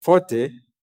 40,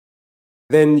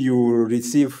 then you will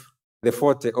receive the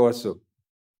 40 also.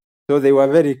 So they were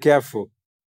very careful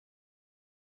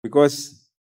because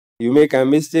you make a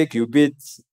mistake, you beat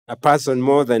a person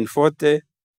more than 40,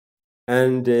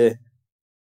 and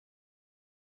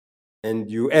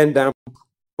you end up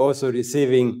also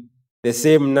receiving the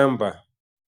same number.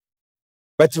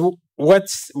 But what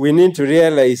we need to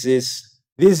realize is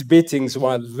these beatings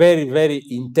were very, very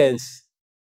intense,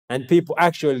 and people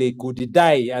actually could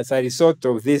die as a result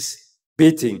of this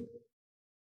beating.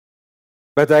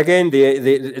 But again,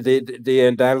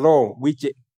 the law, which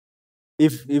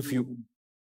if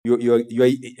you're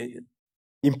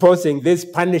imposing this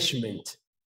punishment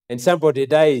and somebody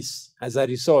dies as a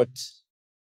result,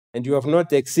 and you have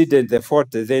not exceeded the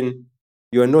 40, then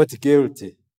you are not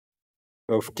guilty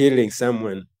of killing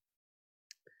someone.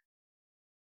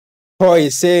 Paul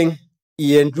is saying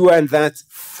he endured that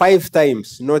 5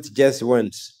 times, not just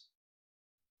once.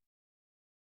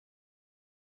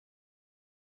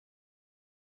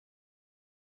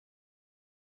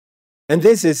 And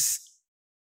this is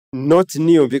not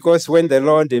new, because when the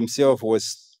Lord himself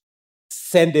was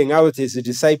sending out his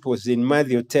disciples in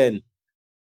Matthew 10,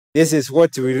 this is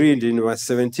what we read in verse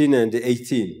 17 and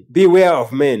 18. Beware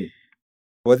of men,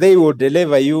 for they will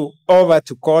deliver you over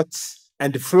to courts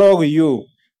and flog you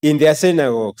in their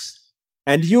synagogues,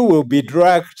 and you will be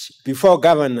dragged before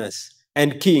governors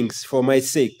and kings for my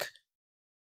sake,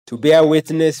 to bear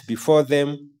witness before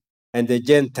them and the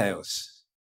Gentiles.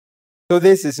 So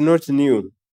this is not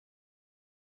new.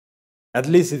 At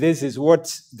least this is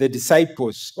what the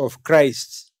disciples of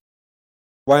Christ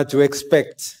were to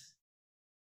expect.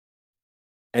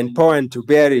 And Paul had to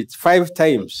bear it 5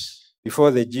 times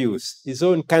before the Jews, his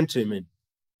own countrymen.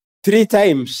 3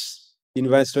 times, in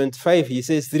verse 25, he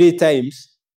says 3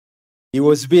 times he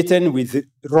was beaten with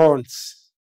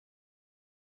rods.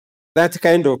 That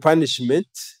kind of punishment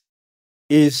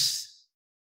is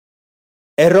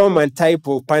a Roman type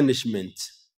of punishment.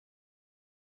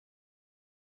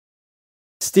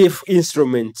 Stiff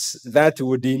instruments that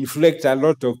would inflict a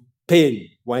lot of pain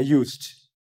were used.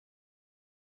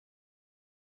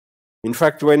 In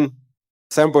fact, when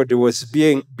somebody was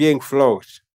being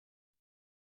flogged,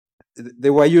 they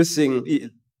were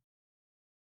using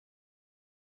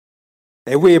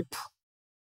a whip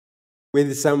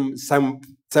with some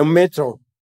metal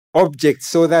object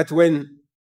so that when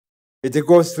it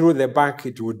goes through the back,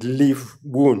 it would leave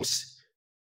wounds.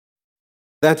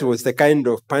 That was the kind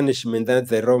of punishment that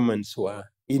the Romans were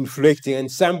inflicting,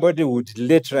 and somebody would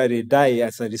literally die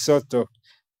as a result of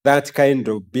that kind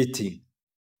of beating.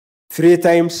 3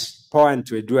 times Paul had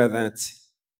to endure that.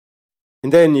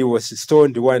 And then he was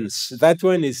stoned once. That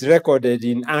one is recorded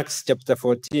in Acts chapter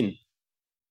 14,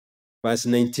 verse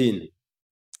 19,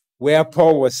 where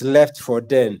Paul was left for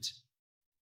dead.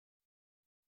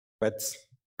 But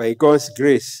by God's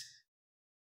grace,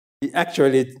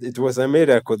 it was a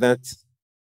miracle that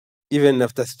even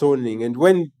after stoning, and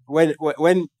when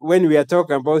we are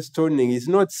talking about stoning, it's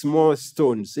not small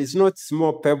stones, it's not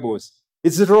small pebbles,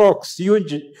 it's rocks,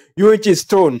 huge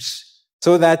stones,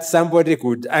 so that somebody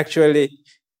could actually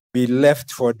be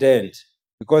left for dead,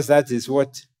 because that is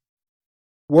what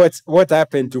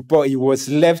happened to Paul. He was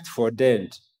left for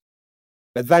dead,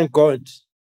 but thank God,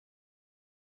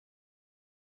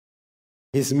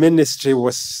 his ministry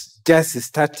was just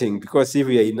starting, because if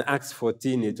we are in Acts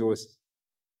 14, it was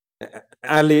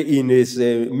early in his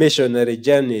missionary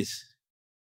journeys.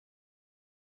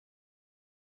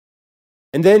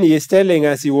 And then he is telling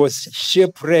us he was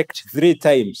shipwrecked 3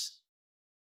 times.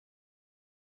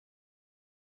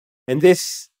 And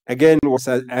this, again, was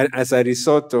as a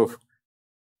result of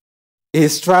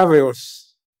his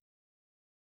travels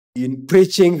in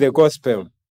preaching the gospel.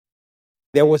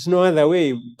 There was no other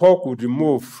way Paul could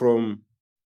move from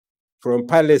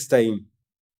Palestine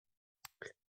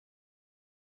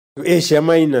to Asia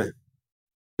Minor,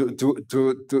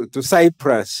 to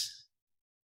Cyprus,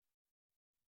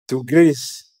 to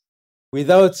Greece,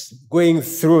 without going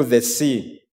through the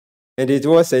sea. And it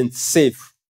wasn't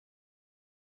safe.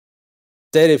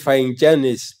 Terrifying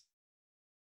journeys.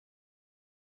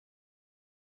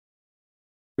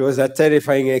 It was a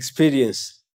terrifying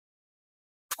experience.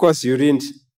 Of course, you read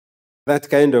that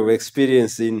kind of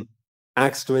experience in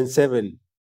Acts 27.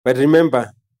 But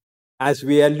remember, as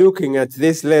we are looking at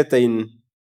this letter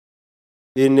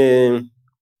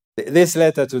this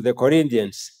letter to the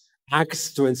Corinthians,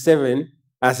 Acts 27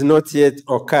 has not yet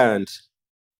occurred.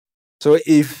 So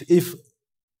if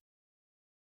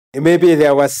maybe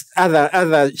there was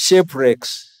other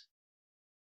shipwrecks,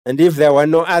 and if there were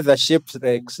no other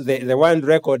shipwrecks, the one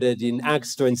recorded in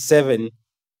Acts 27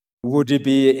 would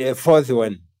be a 4th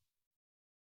one.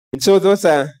 And so those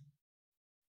are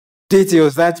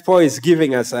details that Paul is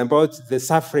giving us about the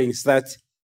sufferings that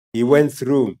he went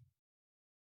through.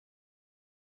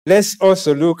 Let's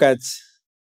also look at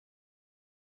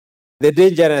the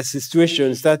dangerous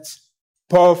situations that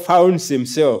Paul found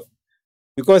himself,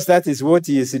 because that is what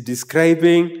he is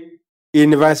describing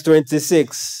in verse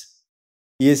 26.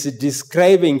 He is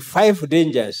describing 5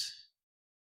 dangers.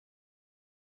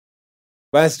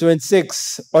 Verse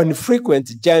 26, on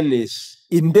frequent journeys,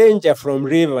 in danger from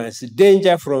rivers,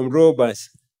 danger from robbers,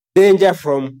 danger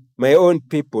from my own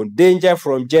people, danger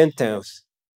from Gentiles,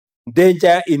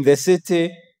 danger in the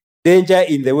city, danger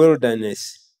in the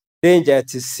wilderness, danger at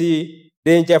sea,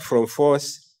 danger from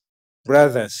false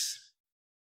brothers.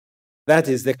 That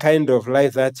is the kind of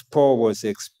life that Paul was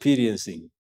experiencing.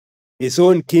 His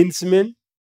own kinsmen,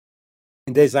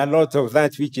 and there's a lot of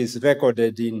that which is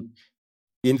recorded in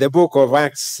the book of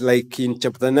Acts, like in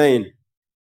chapter 9,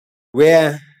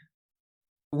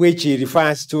 which he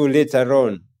refers to later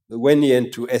on, when he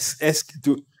went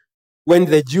when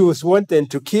the Jews wanted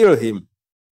to kill him.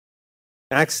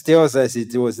 Acts tells us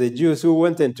it was the Jews who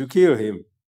wanted to kill him,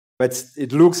 but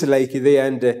it looks like they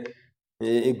had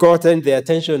gotten the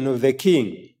attention of the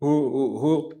king,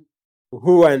 who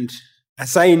had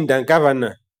assigned a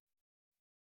governor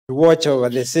to watch over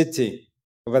the city,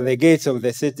 over the gates of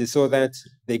the city, so that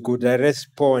they could arrest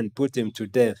Paul and put him to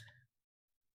death.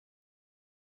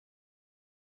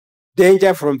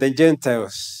 Danger from the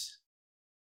Gentiles.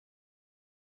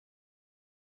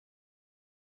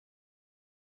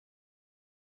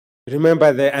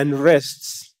 Remember the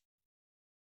unrests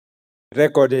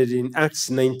recorded in Acts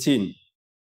 19.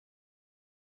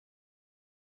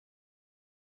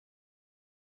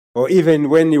 Or even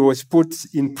when he was put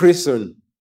in prison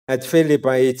at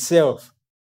Philippi itself,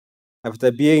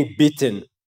 after being beaten.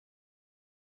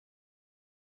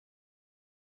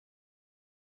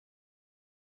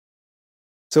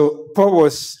 So Paul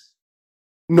was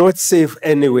not safe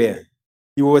anywhere.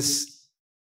 He was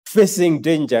facing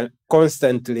danger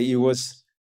constantly. He was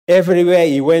everywhere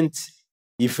he went,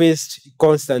 he faced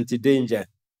constant danger.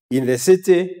 In the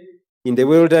city, in the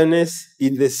wilderness,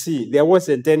 in the sea. There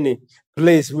wasn't any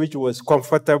place which was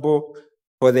comfortable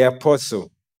for the apostle.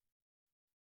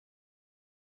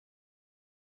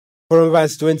 From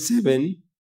verse 27,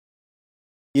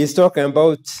 he's talking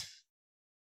about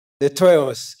the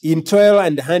toils, in toil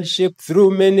and hardship,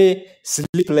 through many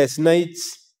sleepless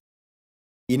nights,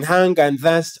 in hunger and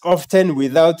thirst, often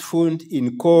without food,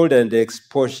 in cold and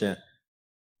exposure.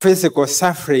 Physical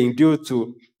suffering due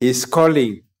to his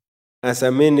calling as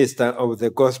a minister of the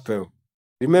gospel.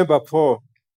 Remember Paul,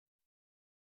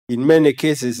 in many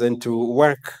cases, and to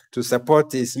work to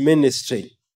support his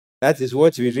ministry. That is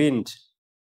what we read.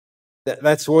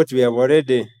 That's what we have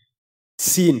already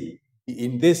seen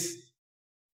in this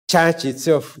church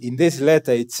itself, in this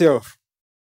letter itself,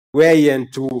 where he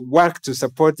had to work to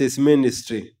support his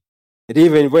ministry. And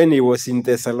even when he was in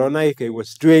Thessalonica, he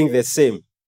was doing the same.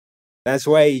 That's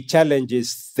why he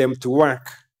challenges them to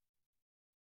work.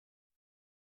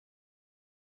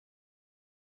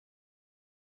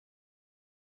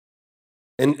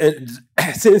 And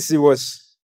since he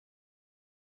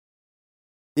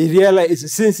realized,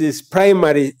 since his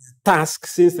primary task,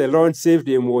 since the Lord saved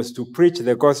him, was to preach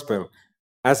the gospel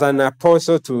as an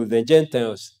apostle to the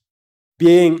Gentiles,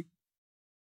 being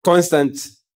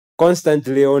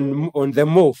constantly on the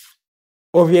move.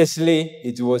 Obviously,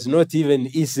 it was not even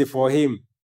easy for him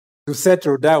to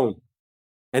settle down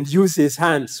and use his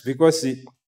hands, because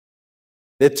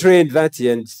the trade that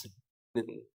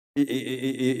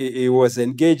he was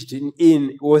engaged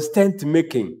in was tent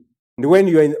making. And when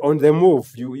you're on the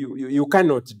move, you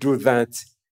cannot do that.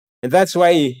 And that's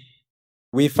why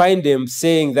we find him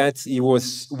saying that he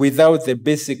was without the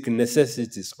basic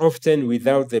necessities, often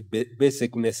without the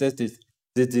basic necessities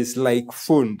like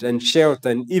food and shelter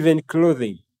and even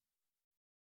clothing.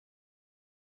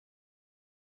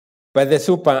 But the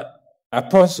super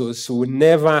apostles would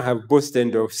never have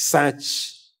boasted of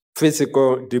such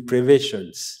physical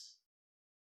deprivations.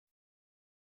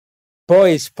 Paul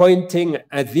is pointing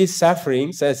at these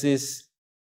sufferings as his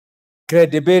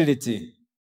credibility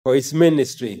for his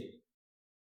ministry.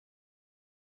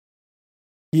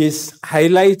 He is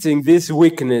highlighting these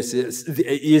weaknesses.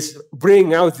 He is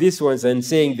bringing out these ones and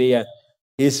saying they are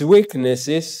his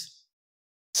weaknesses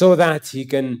so that he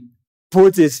can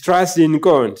put his trust in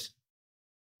God.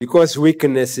 Because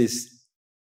weaknesses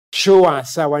show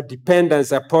us our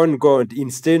dependence upon God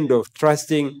instead of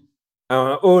trusting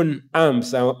our own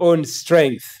arms, our own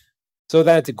strength, so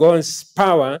that God's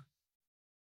power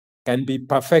can be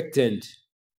perfected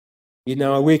in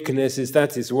our weaknesses.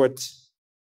 That is what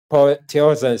Paul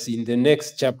tells us in the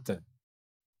next chapter.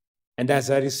 And as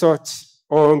a result,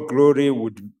 all glory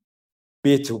would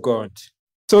be to God.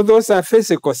 So those are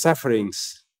physical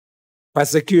sufferings,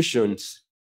 persecutions,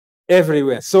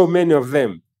 everywhere, so many of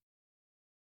them.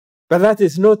 But that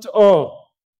is not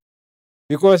all,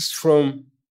 because from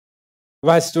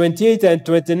verse 28 and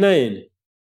 29,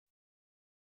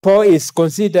 Paul is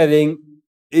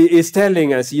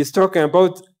telling us, he's talking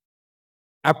about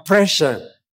a pressure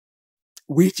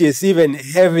which is even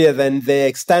heavier than the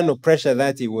external pressure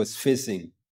that he was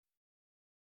facing.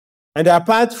 And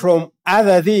apart from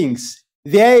other things,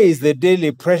 there is the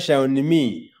daily pressure on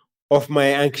me of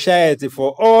my anxiety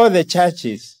for all the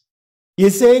churches.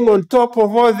 He's saying on top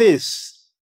of all this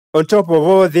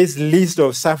list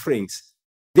of sufferings,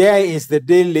 there is the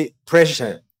daily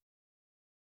pressure.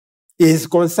 His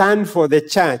concern for the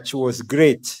church was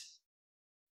great.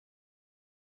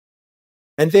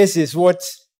 And this is what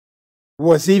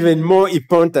was even more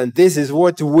important. This is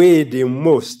what weighed him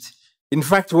most. In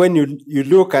fact, when you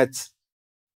look at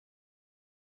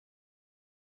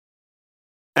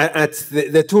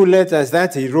the two letters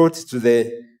that he wrote to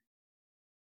the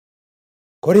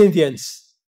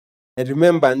Corinthians, and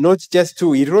remember, not just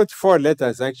two, he wrote 4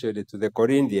 letters actually to the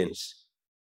Corinthians.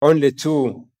 Only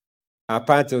 2 are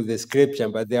part of the scripture,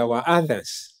 but there were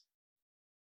others.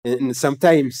 And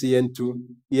sometimes he had to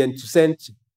send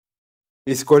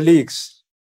his colleagues,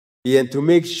 he had to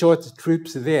make short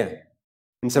trips there.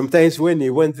 And sometimes when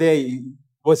he went there, he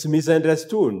was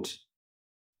misunderstood.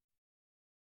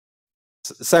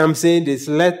 Some said his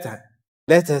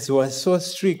letters were so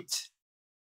strict.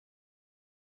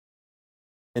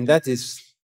 And that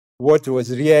is what was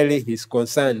really his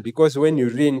concern, because when you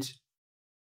read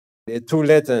the 2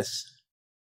 letters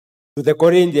to the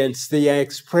Corinthians, they are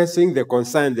expressing the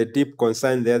concern, the deep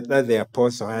concern that the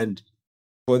apostle had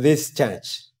for this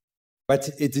church. But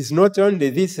it is not only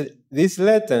these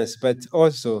letters, but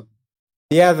also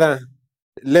the other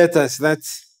letters that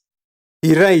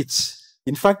he writes.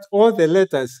 In fact, all the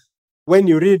letters, when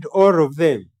you read all of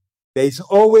them, there is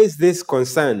always this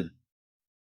concern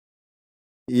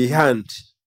he had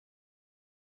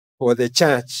for the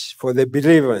church, for the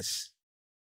believers.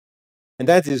 And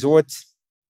that is what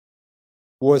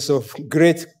was of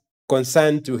great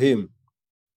concern to him.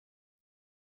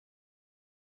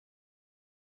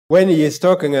 When he is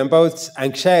talking about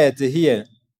anxiety here,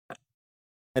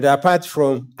 and apart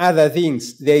from other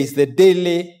things, there is the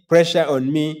daily pressure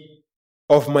on me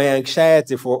of my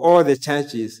anxiety for all the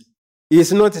churches. He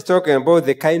is not talking about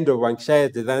the kind of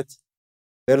anxiety that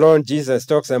the Lord Jesus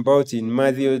talks about in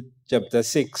Matthew chapter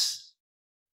 6.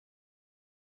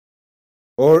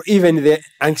 Or even the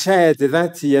anxiety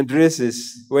that he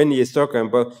addresses when he is talking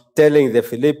about telling the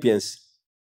Philippians,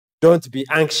 don't be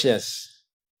anxious,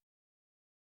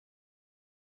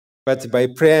 but by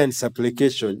prayer and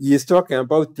supplication. He is talking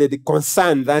about the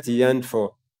concern that he had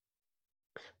for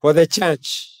the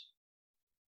church,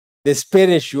 the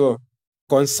spiritual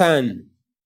concern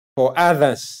for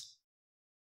others.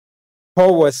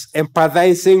 Paul was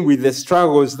empathizing with the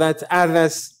struggles that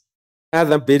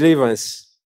other believers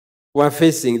were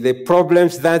facing, the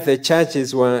problems that the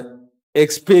churches were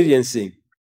experiencing.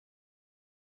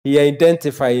 He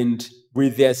identified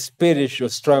with their spiritual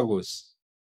struggles.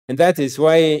 And that is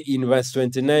why in verse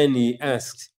 29 he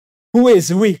asked, who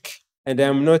is weak and I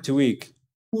am not weak?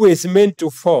 Who is meant to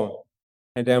fall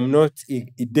and I am not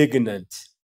indignant?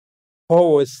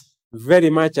 Paul was very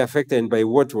much affected by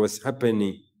what was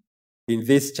happening in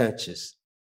these churches.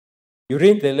 You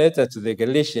read the letter to the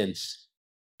Galatians,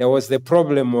 there was the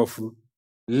problem of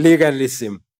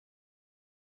legalism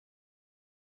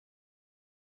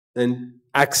and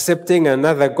accepting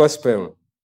another gospel.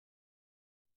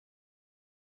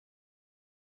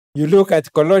 You look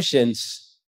at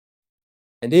Colossians,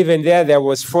 and even there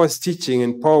was false teaching,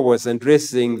 and Paul was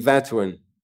addressing that one.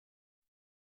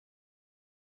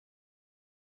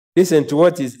 Listen to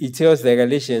what he tells the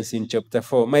Galatians in chapter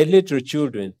 4. My little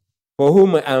children, for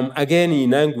whom I am again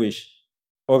in anguish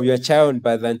of your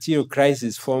childbirth until Christ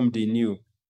is formed in you.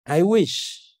 I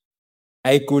wish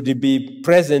I could be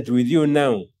present with you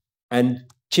now and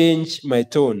change my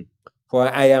tone, for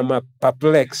I am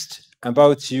perplexed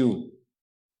about you.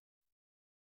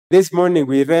 This morning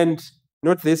we read,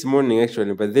 not this morning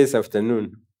actually, but this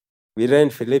afternoon, we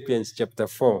read Philippians chapter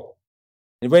 4.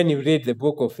 And when you read the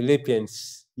book of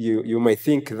Philippians, you might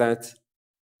think that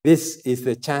this is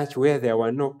the church where there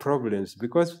were no problems,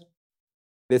 because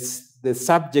the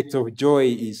subject of joy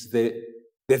is the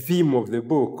theme of the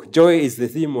book. Joy is the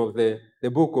theme of the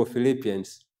book of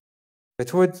Philippians.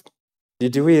 But what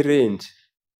did we read?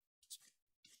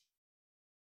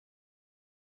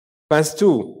 Verse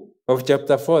 2 of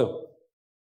chapter 4.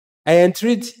 I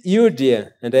entreat you,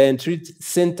 dear, and I entreat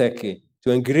Syntyche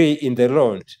to agree in the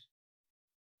Lord.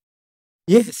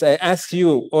 Yes, I ask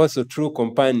you also, true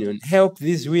companion, help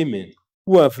these women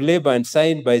who have labored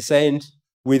side by side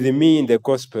with me in the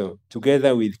gospel,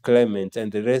 together with Clement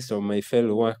and the rest of my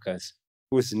fellow workers,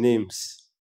 whose names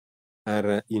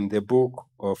are in the book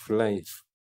of life.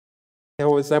 There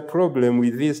was a problem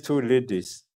with these two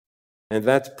ladies, and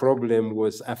that problem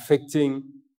was affecting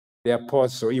the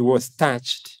apostle. He was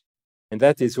touched, and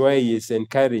that is why he is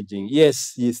encouraging.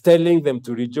 Yes, he is telling them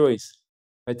to rejoice,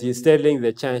 but he is telling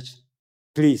the church,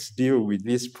 please deal with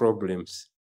these problems,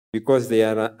 because they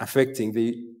are affecting,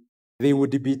 they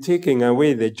would be taking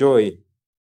away the joy.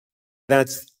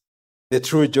 That's the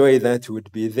true joy that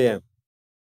would be there.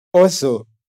 Also,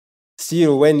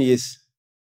 still when he is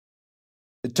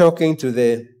talking to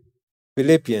the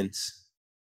Philippians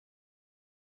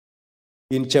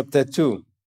in chapter 2,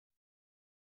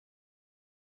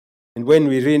 and when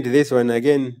we read this one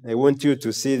again, I want you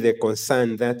to see the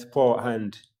concern that Paul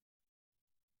had.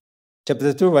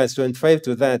 Chapter 2, verse 25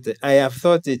 to that, I have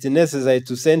thought it necessary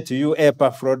to send to you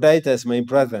Epaphroditus, my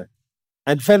brother,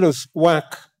 and fellow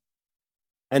work,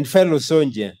 and fellow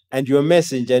soldier, and your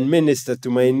messenger and minister to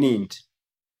my need.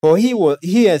 For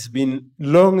he has been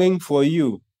longing for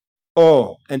you,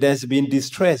 and has been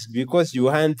distressed because you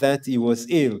heard that he was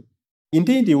ill.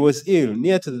 Indeed, he was ill,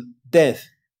 near to death,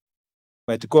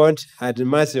 but God had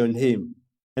mercy on him.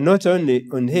 And not only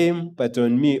on him, but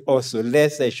on me also,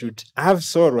 lest I should have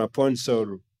sorrow upon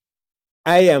sorrow.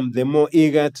 I am the more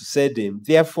eager to send him,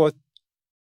 therefore,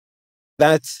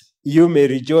 that you may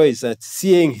rejoice at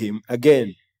seeing him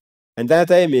again, and that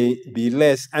I may be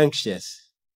less anxious.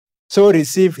 So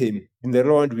receive him in the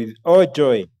Lord with all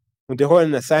joy, and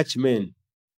honor such men,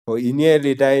 for he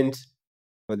nearly died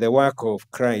for the work of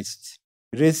Christ,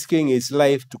 risking his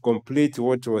life to complete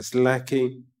what was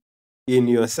lacking in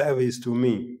your service to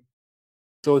me.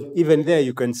 So even there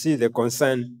you can see the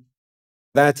concern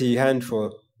that he had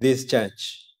for this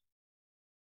church.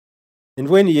 And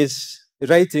when he is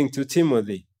writing to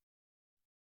Timothy,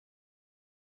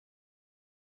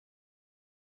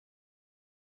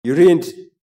 you read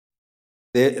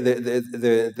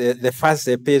the first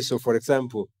epistle, for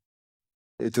example,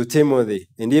 to Timothy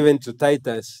and even to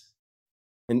Titus.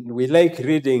 And we like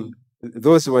reading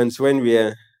those ones when we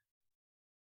are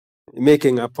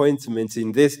making appointments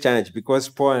in this church, because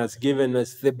Paul has given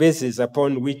us the basis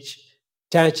upon which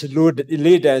church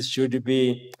leaders should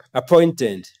be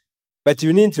appointed. But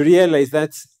you need to realize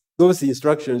that those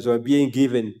instructions were being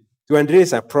given to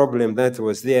address a problem that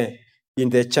was there in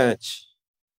the church.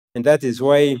 And that is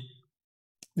why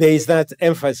there is that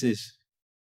emphasis.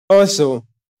 Also,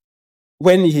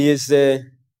 when he is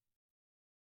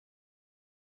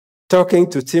talking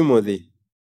to Timothy,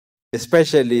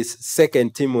 especially 2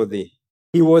 Timothy,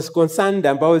 he was concerned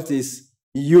about his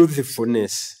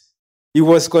youthfulness. He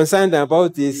was concerned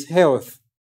about his health.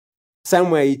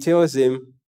 Somewhere he tells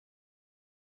him,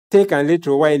 take a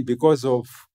little wine because of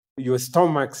your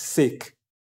stomach's sake.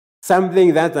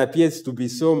 Something that appears to be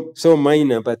so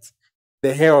minor, but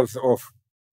the health of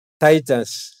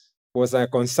Titus was a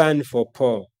concern for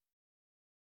Paul.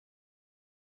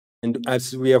 And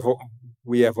as we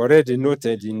have already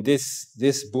noted in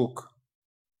this book,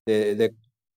 the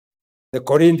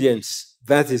Corinthians,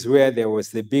 that is where there was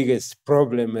the biggest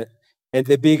problem and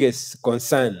the biggest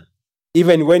concern.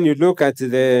 Even when you look at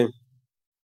the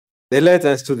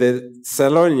letters to the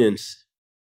Thessalonians,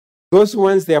 those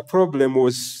ones, their problem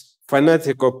was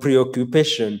fanatical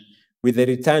preoccupation with the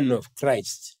return of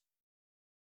Christ.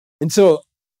 And so,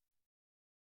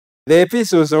 the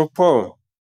epistles of Paul,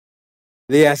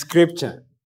 they are scripture,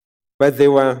 but they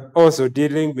were also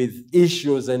dealing with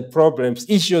issues and problems,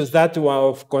 issues that were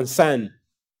of concern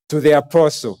to the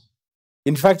apostle.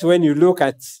 In fact, when you look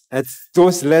at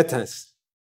those letters,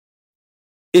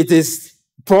 it is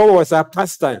Paul was a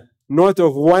pastor, not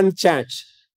of one church,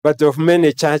 but of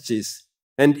many churches.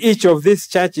 And each of these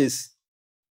churches,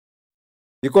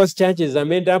 because churches are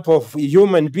made up of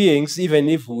human beings, even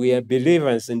if we are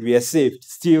believers and we are saved,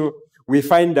 still we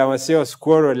find ourselves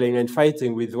quarreling and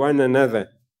fighting with one another.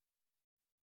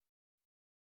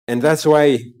 And that's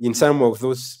why in some of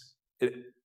those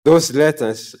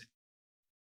letters,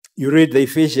 you read the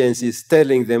Ephesians is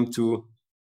telling them to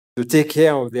take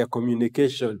care of their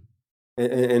communication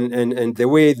and the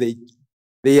way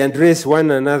they address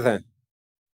one another.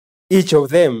 Each of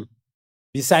them,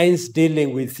 besides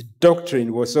dealing with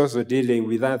doctrine, was also dealing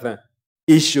with other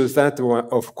issues that were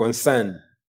of concern.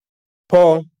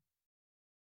 Paul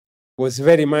was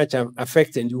very much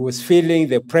affected. He was feeling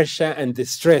the pressure and the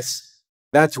stress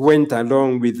that went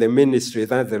along with the ministry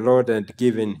that the Lord had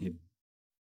given him.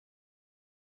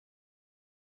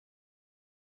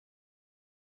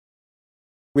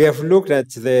 We have looked at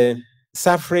the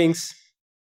sufferings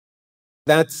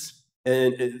that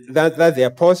the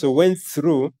apostle went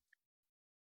through,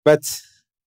 but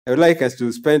I would like us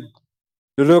to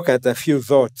look at a few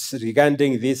thoughts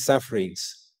regarding these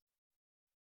sufferings.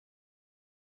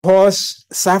 Paul's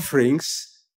sufferings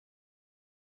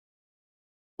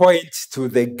point to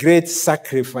the great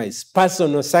sacrifice,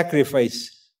 personal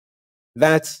sacrifice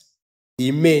that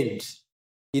he made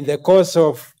in the course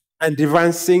of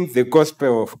advancing the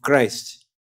gospel of Christ.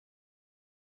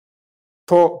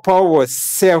 Paul was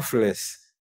selfless,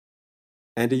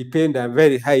 and he paid a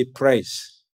very high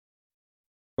price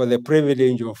for the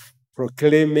privilege of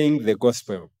proclaiming the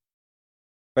gospel.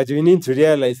 But we need to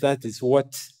realize that is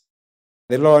what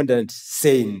the Lord had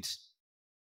said.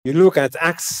 You look at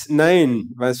Acts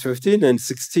 9, verse 15 and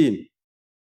 16.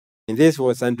 And this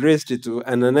was addressed to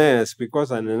Ananias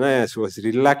because Ananias was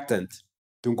reluctant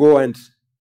to go and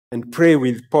pray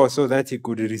with Paul so that he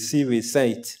could receive his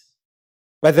sight.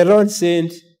 But the Lord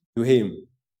said to him,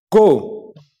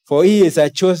 "Go, for he is a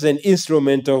chosen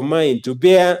instrument of mine to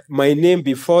bear my name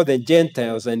before the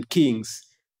Gentiles and kings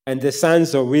and the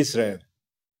sons of Israel.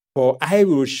 For I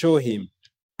will show him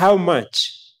how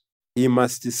much he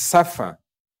must suffer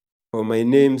for my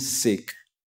name's sake."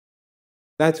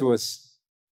 That was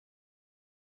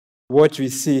what we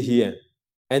see here.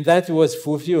 And that was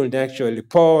fulfilled, actually.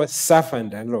 Paul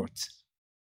suffered a lot.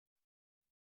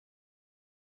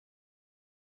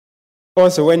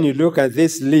 Also, when you look at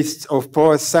this list of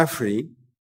Paul's suffering,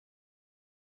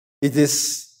 it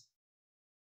is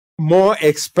more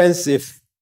expensive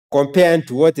compared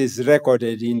to what is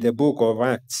recorded in the book of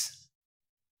Acts.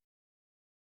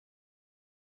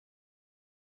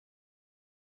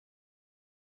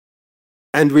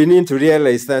 And we need to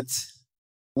realize that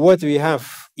what we have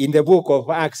in the book of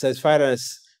Acts as far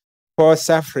as Paul's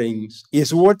sufferings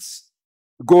is what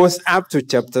goes up to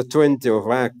chapter 20 of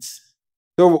Acts.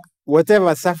 So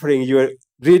whatever suffering you're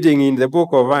reading in the book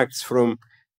of Acts from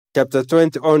chapter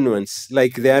 20 onwards,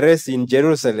 like the arrest in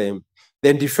Jerusalem,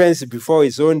 then defense before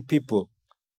his own people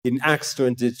in Acts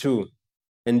 22,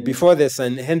 and before the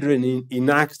Sanhedrin in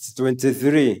Acts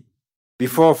 23,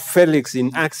 before Felix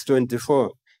in Acts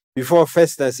 24, before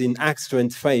Festus in Acts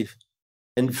 25,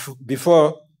 and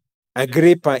before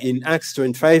Agrippa in Acts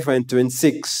 25 and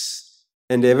 26,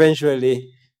 and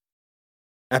eventually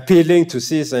appealing to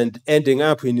Caesar and ending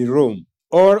up in Rome.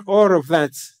 All of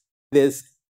that, there's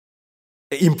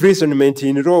imprisonment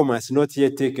in Rome has not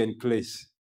yet taken place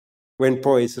when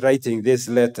Paul is writing this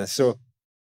letter. So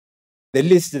the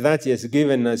list that he has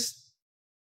given us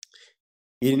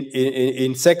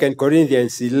in 2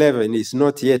 Corinthians 11 is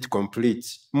not yet complete.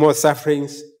 More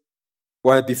sufferings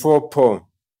were before Paul.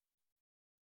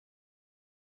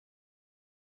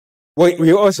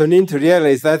 We also need to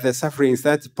realize that the sufferings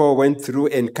that Paul went through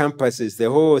encompasses the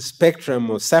whole spectrum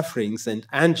of sufferings and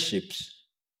hardships.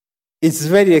 It's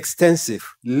very extensive.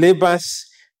 Labors,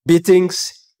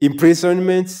 beatings,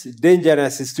 imprisonments,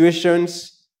 dangerous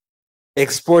situations,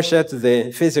 exposure to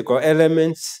the physical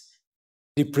elements,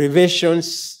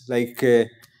 deprivations like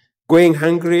going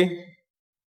hungry,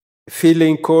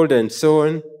 feeling cold and so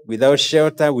on, without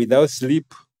shelter, without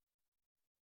sleep.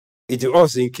 It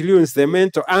also includes the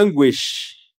mental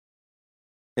anguish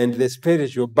and the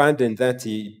spiritual burden that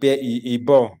he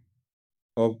bore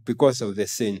because of the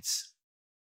sins.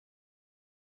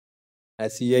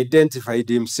 As he identified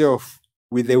himself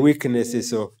with the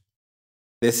weaknesses of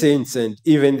the saints and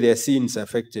even their sins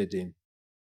affected him.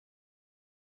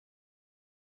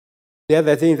 The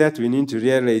other thing that we need to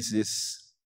realize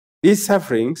is these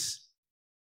sufferings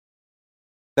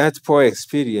that Paul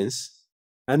experienced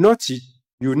are not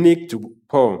unique to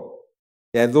Paul.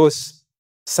 They are those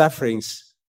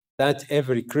sufferings that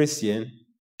every Christian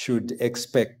should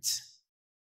expect.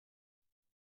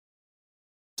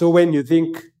 So when you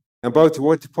think about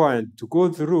what Paul had to go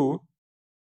through,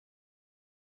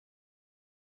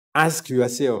 ask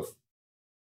yourself,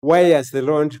 why has the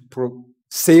Lord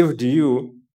saved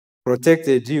you,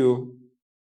 protected you,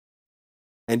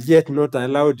 and yet not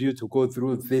allowed you to go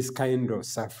through this kind of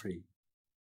suffering?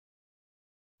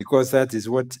 Because that is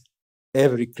what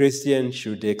every Christian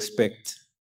should expect.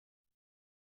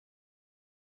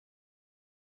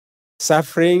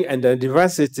 Suffering and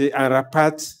adversity are a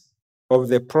part of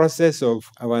the process of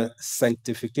our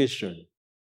sanctification.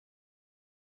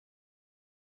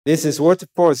 This is what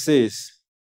Paul says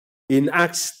in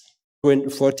Acts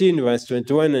 14, verse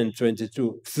 21 and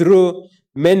 22. Through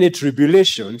many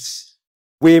tribulations,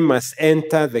 we must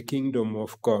enter the kingdom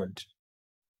of God.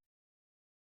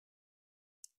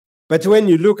 But when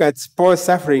you look at Paul's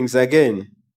sufferings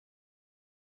again,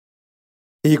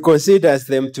 he considers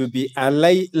them to be a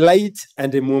light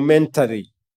and a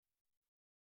momentary.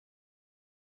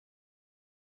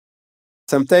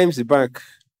 Sometimes back,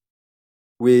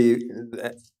 we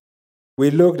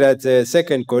looked at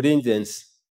 2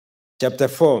 Corinthians chapter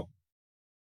 4,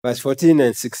 verse 14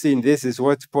 and 16. This is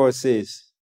what Paul says.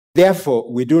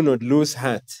 Therefore, we do not lose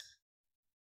heart.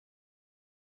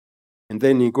 And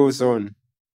then he goes on.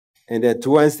 And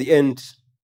towards the end,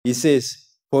 he says,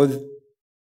 for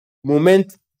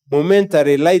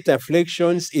momentary light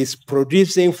afflictions is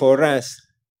producing for us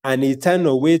an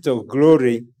eternal weight of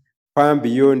glory far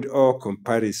beyond all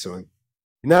comparison.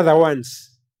 In other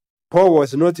words, Paul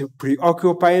was not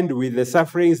preoccupied with the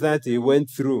sufferings that he went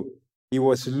through. He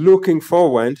was looking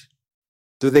forward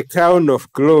to the crown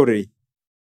of glory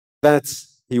that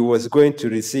he was going to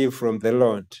receive from the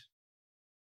Lord.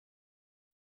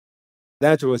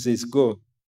 That was his goal.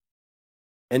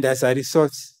 And as a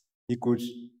result, he could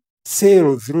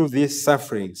sail through these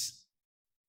sufferings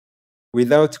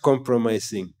without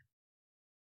compromising.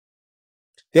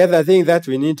 The other thing that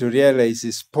we need to realize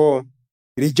is Paul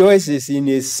rejoices in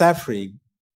his suffering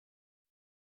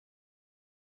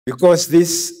because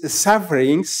these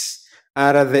sufferings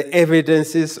are the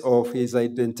evidences of his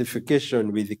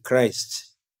identification with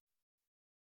Christ.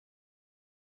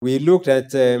 We looked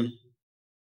at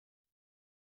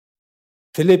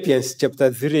Philippians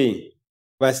chapter 3,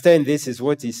 verse 10. This is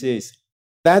what he says,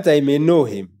 that I may know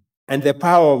him and the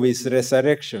power of his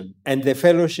resurrection and the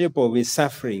fellowship of his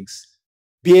sufferings,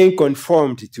 being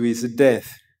conformed to his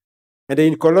death. And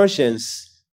in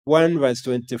Colossians 1, verse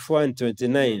 24 and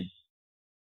 29,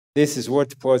 this is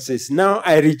what Paul says, now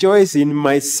I rejoice in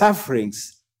my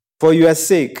sufferings for your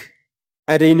sake,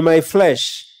 and in my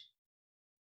flesh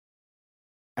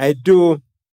I do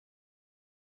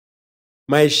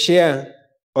my share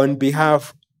on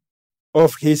behalf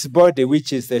of his body,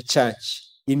 which is the church,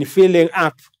 in filling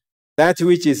up that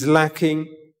which is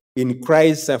lacking in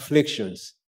Christ's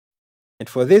afflictions. And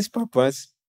for this purpose,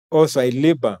 also I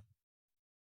labor,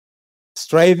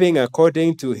 striving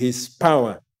according to his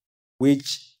power,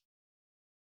 which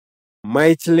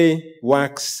mightily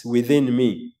works within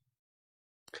me.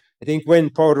 I think when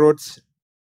Paul wrote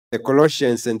the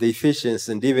Colossians and the Ephesians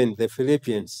and even the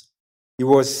Philippians, he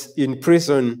was in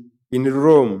prison in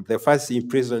Rome, the first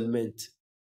imprisonment.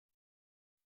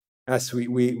 As we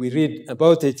read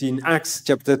about it in Acts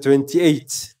chapter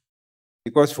 28,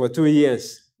 because for 2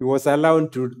 years he was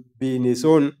allowed to be in his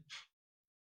own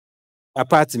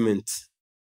apartment,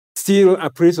 still a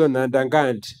prison under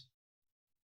guard,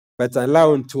 but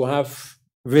allowed to have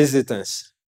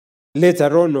visitors.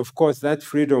 Later on, of course, that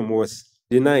freedom was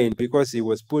denied because he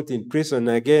was put in prison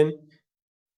again.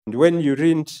 And when you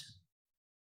read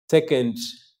 2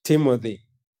 Timothy,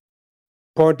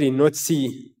 Paul did not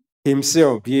see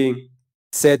himself being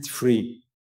set free.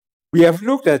 We have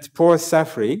looked at Paul's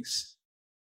sufferings.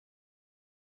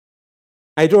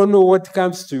 I don't know what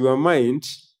comes to your mind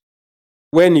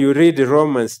when you read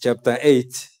Romans chapter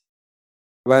 8,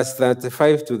 verse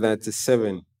 35 to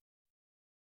 37.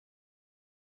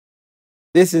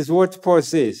 This is what Paul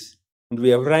says, and we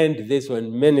have read this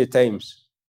one many times.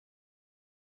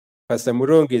 Pastor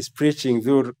Murong is preaching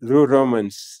through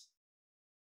Romans,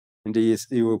 and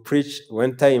he will preach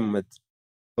one time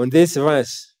on this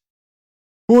verse.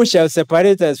 Who shall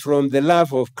separate us from the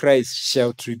love of Christ?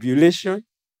 Shall tribulation,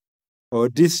 or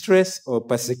distress, or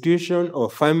persecution, or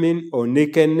famine, or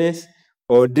nakedness,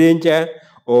 or danger,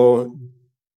 or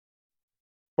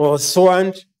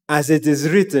sword? As it is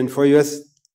written, for your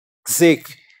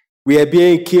sake, we are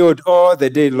being killed all the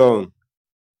day long.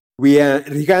 We are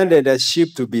regarded as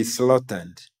sheep to be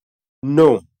slaughtered.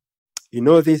 No, in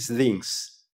all these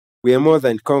things, we are more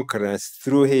than conquerors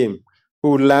through him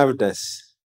who loved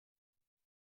us.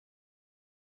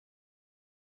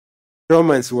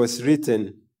 Romans was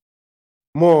written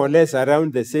more or less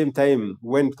around the same time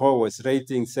when Paul was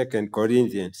writing 2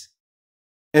 Corinthians.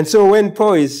 And so when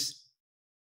Paul is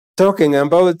talking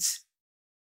about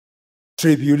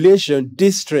tribulation,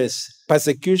 distress,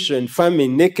 persecution,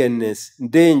 famine, nakedness,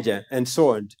 danger, and so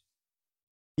on,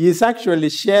 he is actually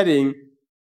sharing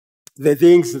the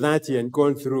things that he had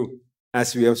gone through,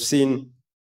 as we have seen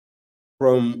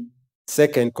from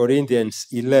 2 Corinthians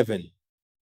 11.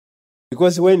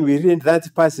 Because when we read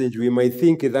that passage, we might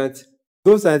think that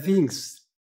those are things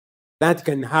that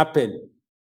can happen.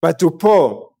 But to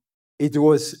Paul, it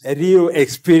was a real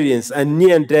experience, a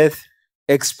near-death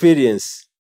experience.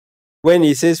 When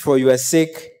he says, for your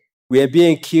sake, we are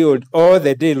being killed all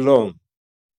the day long.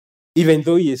 Even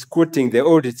though he is quoting the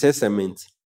Old Testament,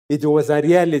 it was a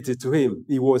reality to him.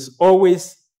 He was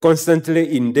always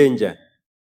constantly in danger.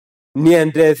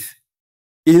 Near-death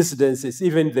incidences,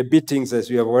 even the beatings, as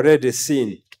we have already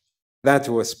seen, that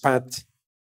was part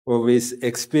of his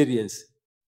experience.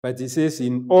 But he says,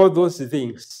 in all those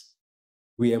things,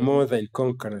 we are more than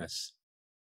conquerors.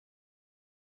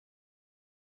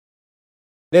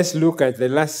 Let's look at the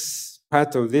last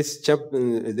part of this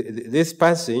chapter, this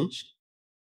passage,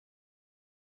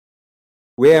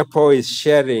 where Paul is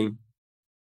sharing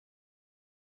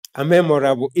a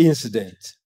memorable incident.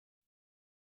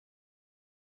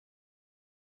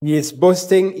 He is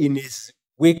boasting in his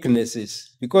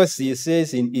weaknesses because he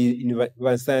says in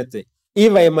verse 30,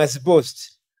 if I must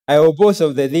boast, I will boast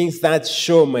of the things that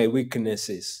show my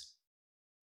weaknesses.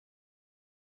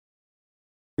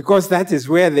 Because that is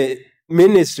where the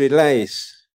ministry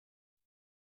lies.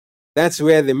 That's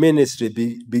where the ministry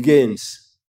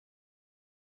begins.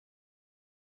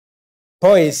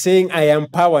 Paul is saying, I am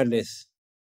powerless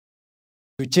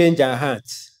to change our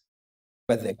hearts,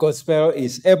 but the gospel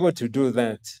is able to do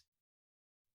that.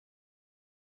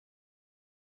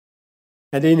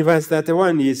 And in verse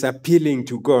 31, he is appealing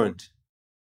to God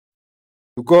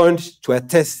to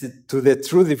attest to the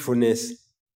truthfulness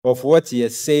of what he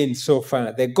has said so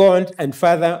far. The God and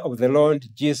Father of the Lord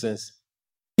Jesus,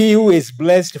 he who is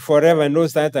blessed forever,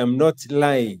 knows that I'm not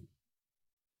lying.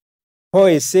 Paul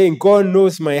is saying, God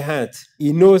knows my heart.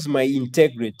 He knows my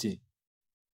integrity.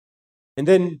 And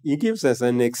then he gives us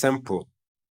an example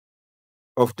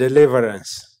of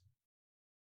deliverance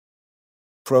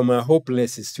from a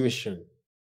hopeless situation.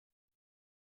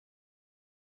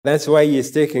 That's why he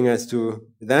is taking us to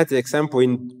that example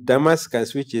in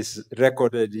Damascus, which is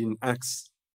recorded in Acts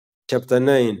chapter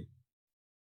 9.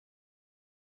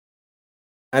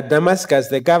 At Damascus,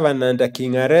 the governor under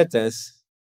King Aretas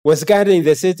was guarding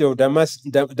the city of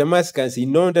Damascus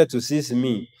in order to seize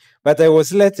me, but I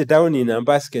was let down in a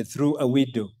basket through a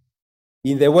window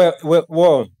in the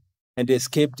wall and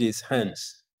escaped his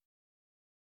hands.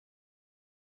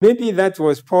 Maybe that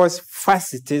was Paul's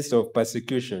first taste of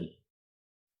persecution.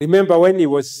 Remember when he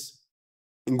was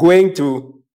going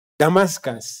to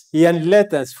Damascus, he had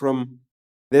letters from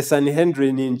the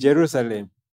Sanhedrin in Jerusalem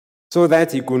so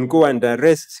that he could go and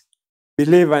arrest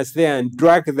believers there and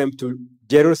drag them to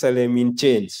Jerusalem in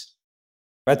chains.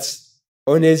 But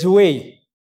on his way,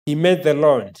 he met the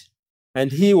Lord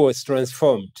and he was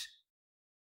transformed.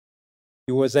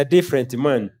 He was a different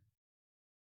man.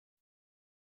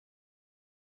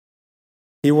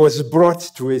 He was brought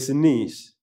to his knees.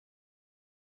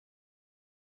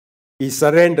 He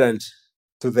surrendered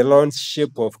to the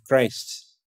Lordship of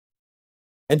Christ.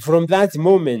 And from that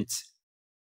moment,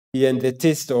 he had the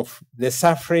taste of the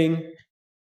sufferings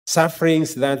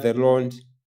that the Lord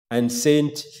and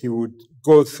saint he would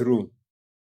go through.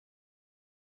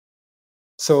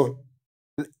 So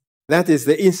that is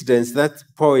the incidents that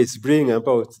Paul is bringing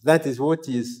about. That is what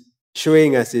he is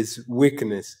showing us his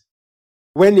weakness.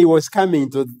 When he was coming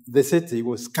to the city, he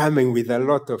was coming with a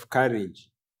lot of courage.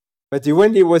 But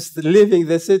when he was leaving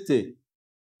the city,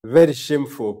 very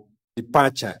shameful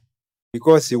departure,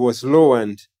 because he was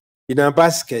lowered in a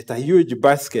basket, a huge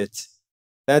basket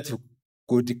that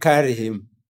could carry him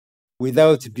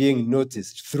without being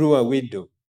noticed through a window.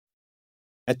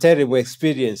 A terrible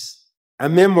experience, a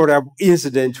memorable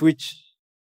incident which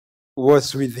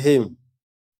was with him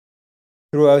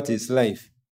throughout his life.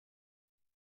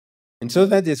 And so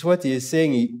that is what he is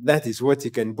saying, that is what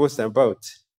he can boast about.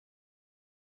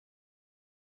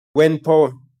 When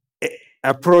Paul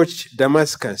approached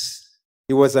Damascus,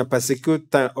 he was a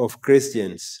persecutor of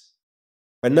Christians.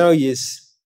 But now he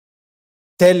is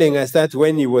telling us that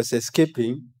when he was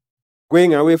escaping,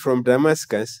 going away from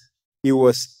Damascus, he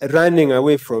was running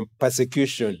away from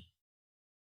persecution.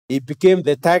 He became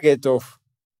the target of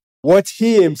what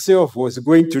he himself was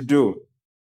going to do.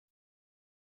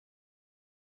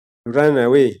 Run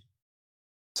away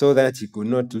so that he could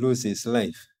not lose his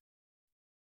life.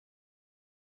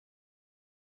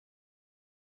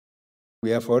 We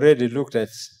have already looked at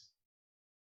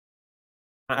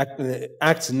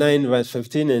Acts 9, verse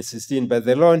 15 and 16. But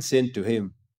the Lord said to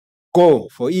him, "Go,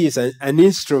 for he is an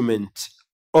instrument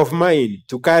of mine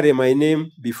to carry my name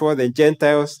before the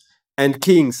Gentiles and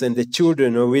kings and the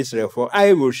children of Israel. For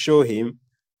I will show him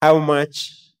how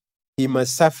much he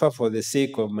must suffer for the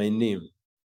sake of my name."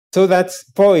 So that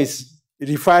Paul is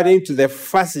referring to the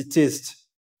first taste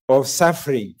of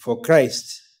suffering for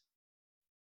Christ.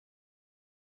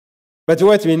 But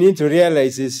what we need to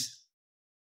realize is,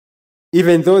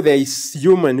 even though there is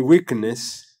human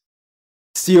weakness,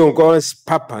 still God's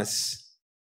purpose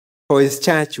for his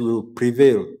church will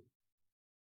prevail.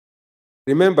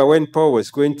 Remember when Paul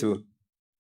was going to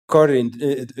Corinth,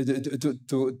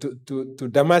 to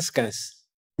Damascus,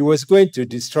 he was going to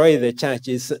destroy the church.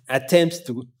 His attempts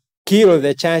to kill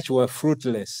the church were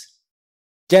fruitless,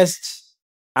 just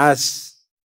as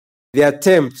the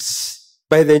attempts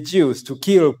by the Jews to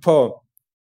kill Paul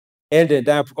ended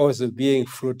up also being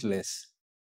fruitless.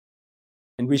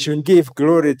 And we should give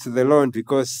glory to the Lord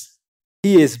because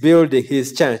he is building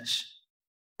his church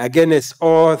against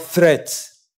all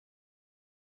threats.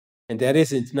 And there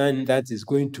isn't none that is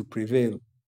going to prevail.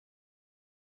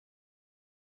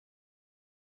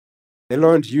 The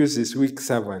Lord uses weak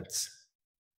servants.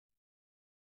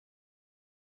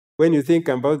 When you think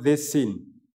about this scene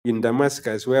in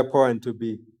Damascus where Paul had to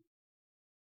be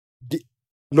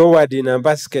lowered in a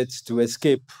basket to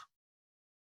escape,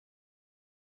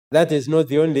 that is not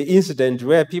the only incident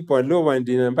where people are lowered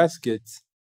in a basket.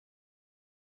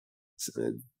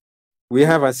 We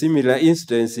have a similar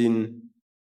instance in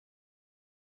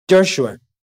Joshua.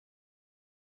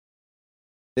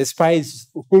 The spies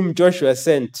whom Joshua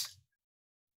sent,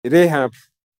 Rahab,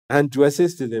 and to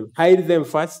assist them, hide them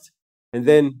first, and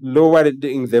then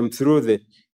lowering them through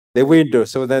the window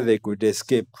so that they could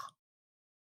escape.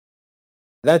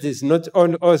 That is not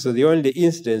also the only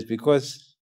instance,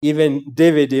 because even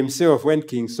David himself, when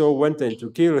King Saul wanted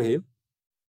to kill him,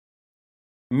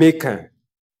 Michal,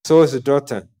 Saul's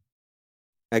daughter,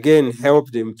 again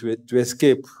helped him to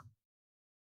escape.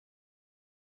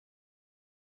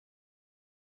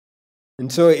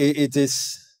 And so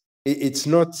it's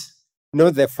not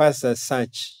the first as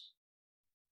such.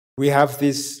 We have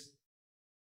these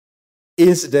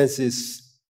incidences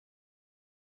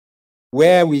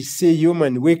where we see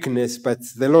human weakness, but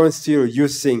the Lord still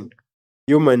using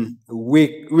human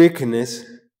weakness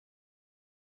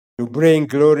to bring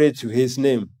glory to his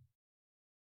name.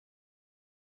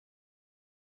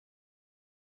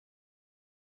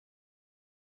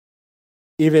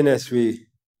 Even as we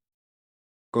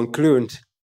conclude,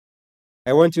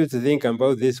 I want you to think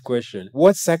about this question.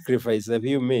 What sacrifice have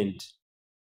you made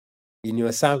in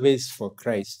your service for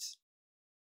Christ?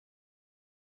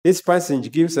 This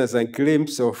passage gives us a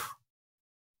glimpse of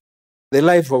the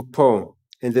life of Paul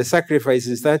and the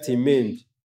sacrifices that he made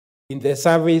in the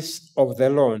service of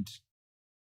the Lord.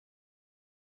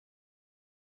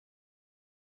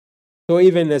 So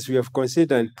even as we have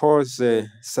considered Paul's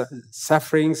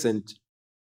sufferings, and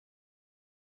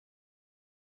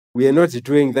we are not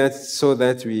doing that so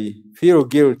that we feel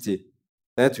guilty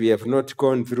that we have not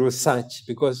gone through such,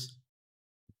 because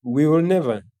we will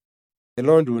never. The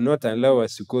Lord will not allow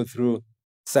us to go through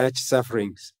such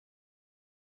sufferings.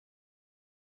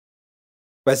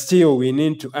 But still, we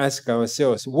need to ask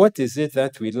ourselves, what is it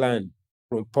that we learn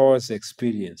from Paul's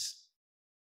experience?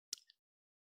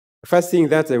 The first thing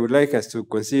that I would like us to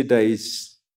consider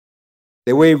is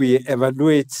the way we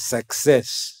evaluate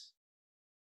success.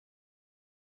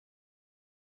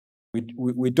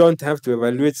 We don't have to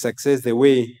evaluate success the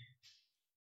way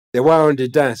the world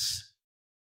does.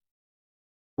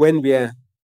 When we are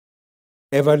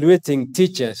evaluating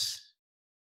teachers,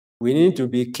 we need to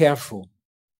be careful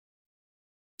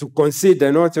to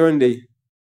consider not only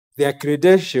their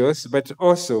credentials, but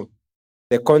also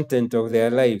the content of their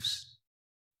lives.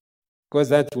 Because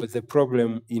that was the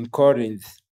problem in Corinth.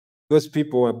 Those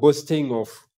people were boasting of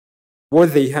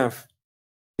what they have,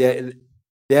 their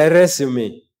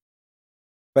resume,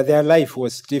 but their life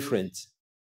was different.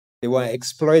 They were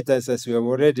exploiters, as we have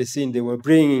already seen. They were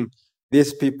bringing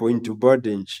these people into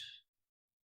bondage.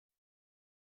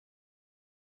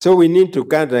 So we need to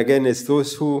guard against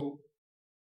those who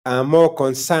are more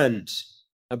concerned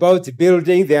about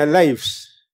building their lives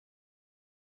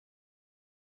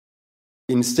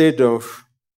instead of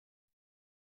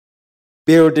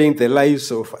building the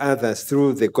lives of others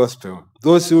through the gospel.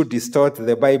 Those who distort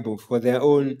the Bible for their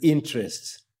own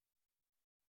interests.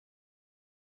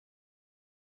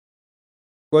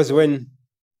 Because when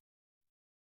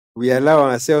we allow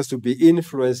ourselves to be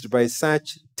influenced by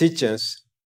such teachers,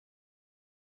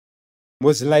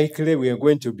 most likely we are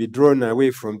going to be drawn away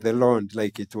from the Lord,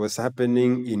 like it was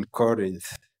happening in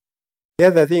Corinth. The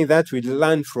other thing that we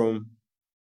learn from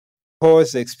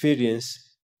Paul's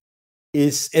experience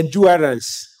is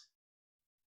endurance.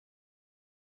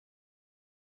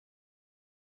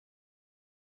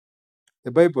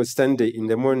 The Bible study in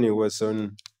the morning was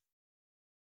on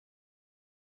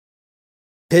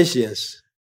patience.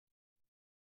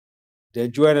 The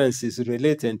endurance is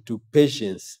related to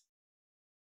patience.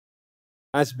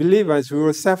 As believers, we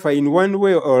will suffer in one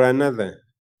way or another,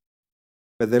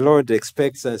 but the Lord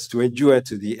expects us to endure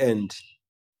to the end.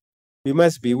 We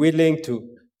must be willing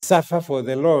to suffer for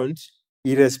the Lord,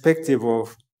 irrespective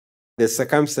of the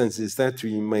circumstances that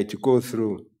we might go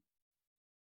through.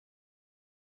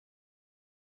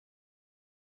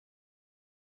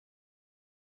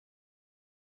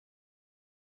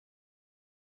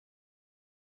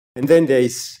 And then there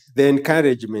is the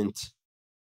encouragement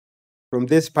from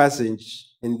this passage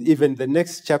and even the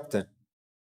next chapter.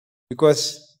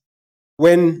 Because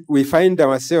when we find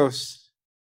ourselves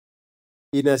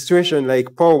in a situation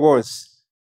like Paul was,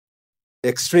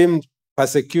 extreme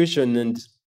persecution and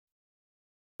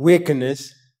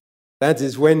weakness, that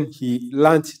is when he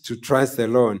learned to trust the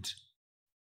Lord.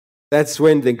 That's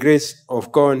when the grace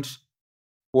of God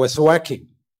was working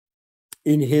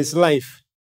in his life,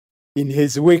 in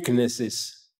his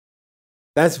weaknesses.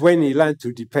 That's when he learned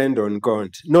to depend on God,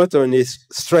 not on his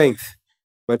strength,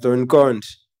 but on God.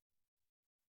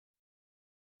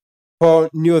 Paul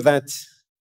knew that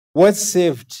what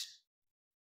saved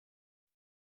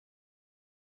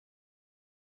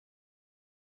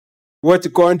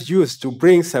what God used to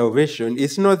bring salvation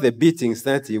is not the beatings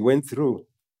that he went through,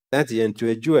 that he had to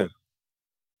endure,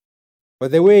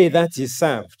 but the way that he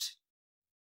served,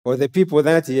 or the people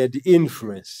that he had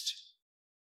influenced.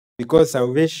 Because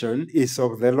salvation is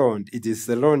of the Lord. It is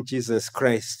the Lord Jesus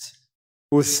Christ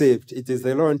who saved. It is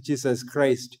the Lord Jesus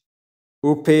Christ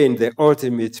who paid the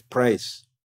ultimate price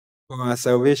for our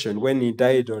salvation when he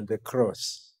died on the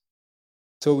cross.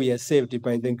 So we are saved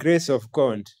by the grace of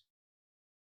God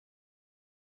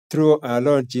through our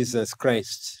Lord Jesus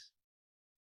Christ.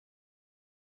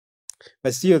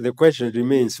 But still the question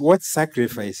remains, what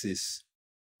sacrifices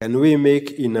can we make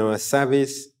in our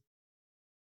service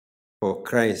for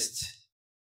Christ?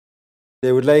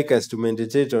 They would like us to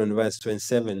meditate on verse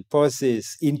 27. Paul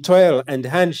says, in toil and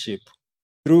hardship,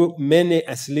 through many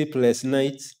a sleepless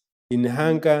night, in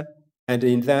hunger and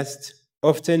in thirst,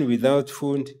 often without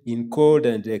food, in cold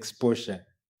and exposure.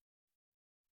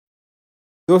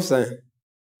 Those are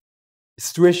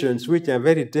situations which are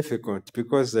very difficult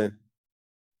because,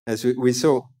 as we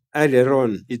saw earlier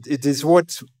on, it is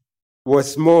what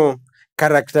was more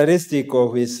characteristic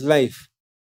of his life.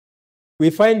 We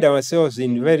find ourselves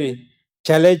in very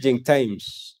challenging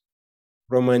times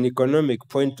from an economic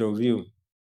point of view.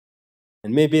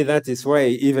 And maybe that is why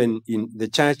even in the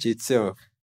church itself,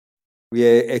 we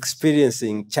are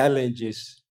experiencing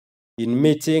challenges in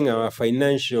meeting our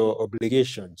financial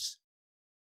obligations.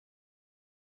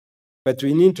 But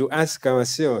we need to ask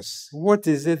ourselves, what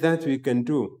is it that we can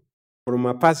do from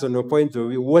a personal point of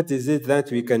view? What is it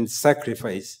that we can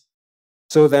sacrifice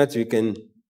so that we can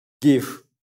give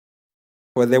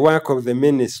for the work of the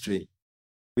ministry?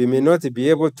 We may not be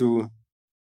able to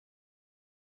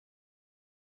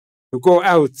to go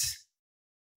out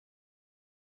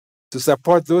to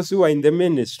support those who are in the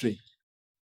ministry.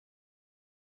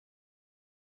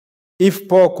 If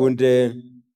Paul could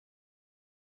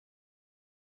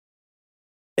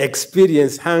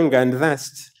experience hunger and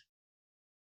thirst,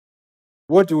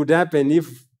 what would happen if,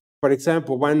 for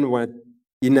example,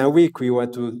 in a week we were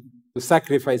to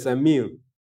sacrifice a meal?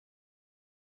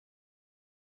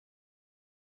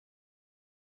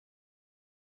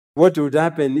 What would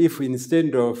happen if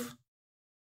instead of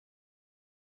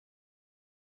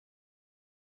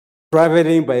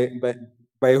traveling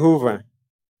by Hoover,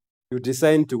 you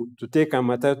decide to take a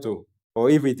matatu, or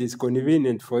if it is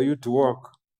convenient for you to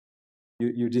walk,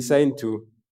 you decide to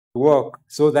walk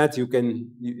so that you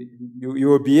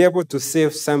will be able to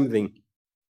save something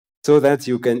so that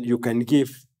you can give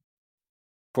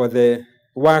for the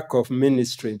work of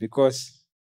ministry, because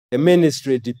the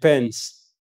ministry depends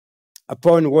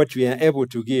upon what we are able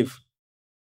to give.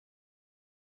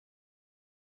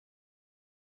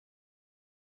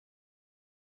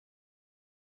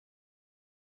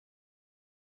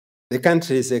 The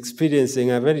country is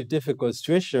experiencing a very difficult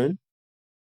situation.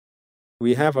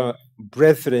 We have our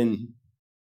brethren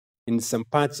in some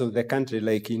parts of the country,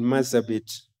 like in Marsabit,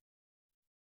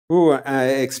 who are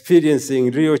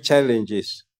experiencing real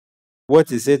challenges.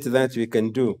 What is it that we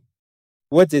can do?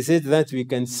 What is it that we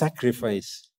can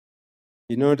sacrifice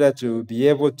in order to be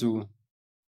able to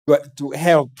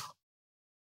help?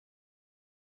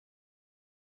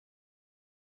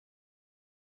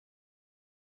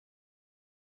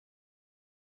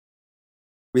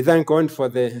 We thank God for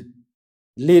the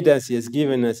leaders He has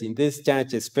given us in this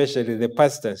church, especially the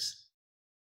pastors,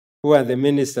 who are the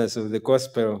ministers of the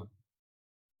gospel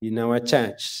in our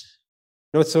church.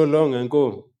 Not so long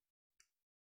ago,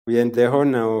 we had the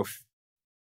honor of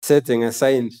setting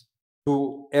aside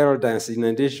 2 elders in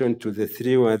addition to the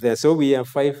 3 who are there. So we have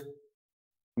 5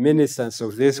 ministers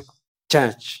of this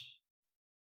church.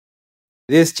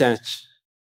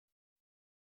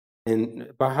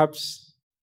 And perhaps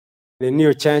the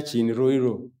new church in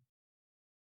Ruiru.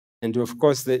 And of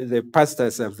course, the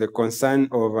pastors have the concern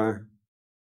over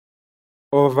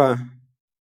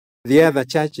the other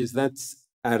churches that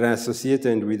are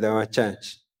associated with our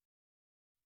church.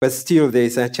 But still, there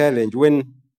is a challenge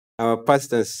when our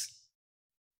pastors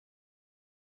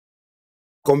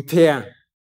compare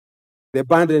the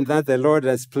burden that the Lord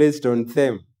has placed on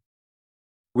them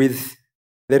with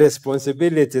the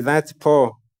responsibility that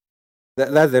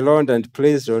the Lord had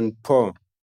placed on Paul.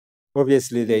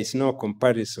 Obviously, there is no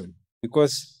comparison,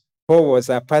 because Paul was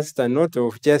a pastor not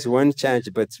of just one church,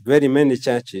 but very many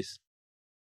churches.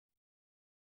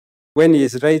 When he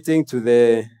is writing to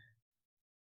the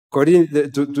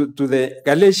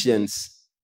Galatians,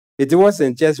 it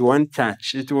wasn't just one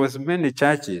church, it was many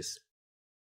churches.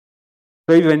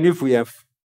 So even if we have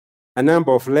a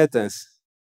number of letters,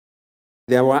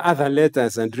 there were other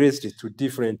letters addressed to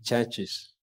different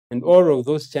churches, and all of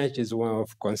those churches were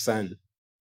of concern.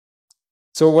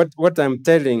 So what I'm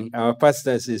telling our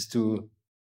pastors is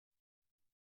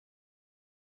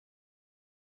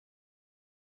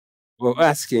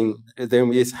asking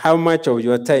them is, how much of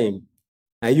your time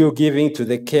are you giving to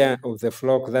the care of the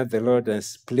flock that the Lord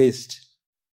has placed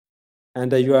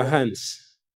under your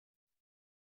hands?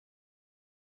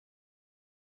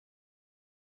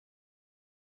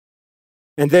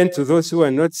 And then to those who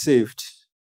are not saved,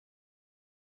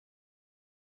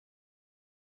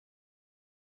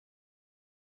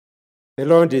 the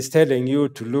Lord is telling you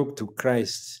to look to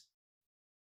Christ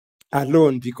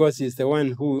alone, because He's the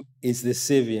one who is the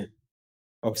Savior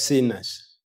of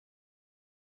sinners.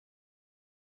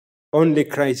 Only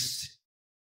Christ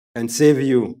can save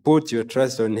you. Put your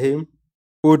trust on Him,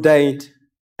 who died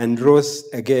and rose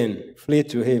again. Flee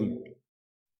to Him.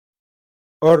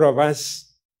 All of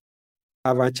us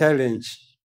have a challenge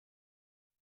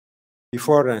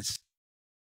before us.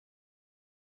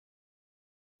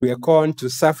 We are called to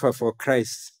suffer for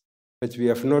Christ, but we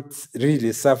have not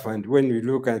really suffered when we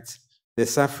look at the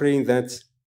suffering that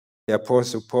the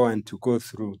Apostle Paul had to go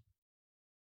through.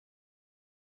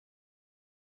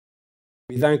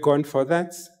 We thank God for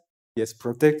that. He has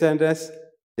protected us.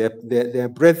 There are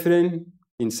brethren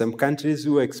in some countries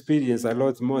who experience a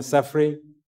lot more suffering,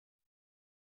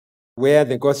 where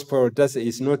the gospel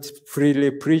is not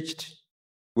freely preached,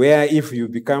 where if you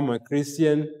become a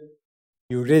Christian,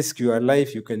 you risk your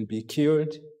life, you can be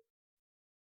killed.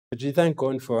 But we thank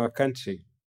God for our country.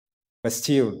 But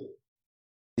still,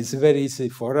 it's very easy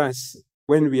for us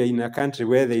when we are in a country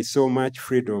where there is so much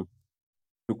freedom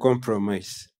to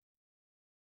compromise.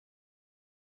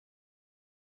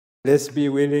 Let's be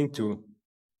willing to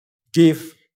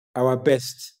give our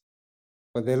best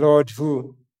for the Lord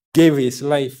who gave his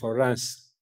life for us.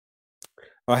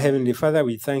 Our Heavenly Father,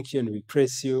 we thank you and we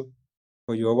praise you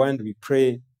for your word. We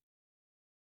pray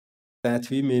that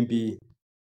we may be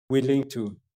willing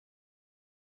to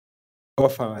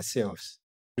offer ourselves,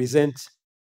 present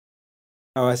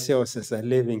ourselves as a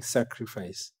living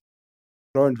sacrifice.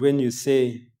 Lord, when you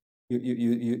say,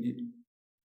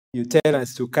 you tell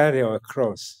us to carry our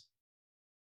cross,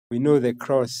 we know the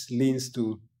cross leads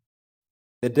to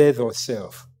the death of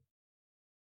self.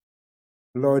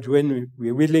 Lord, when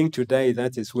we're willing to die,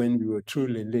 that is when we will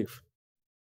truly live.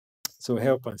 So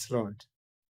help us, Lord.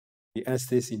 We ask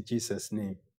this in Jesus'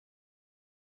 name.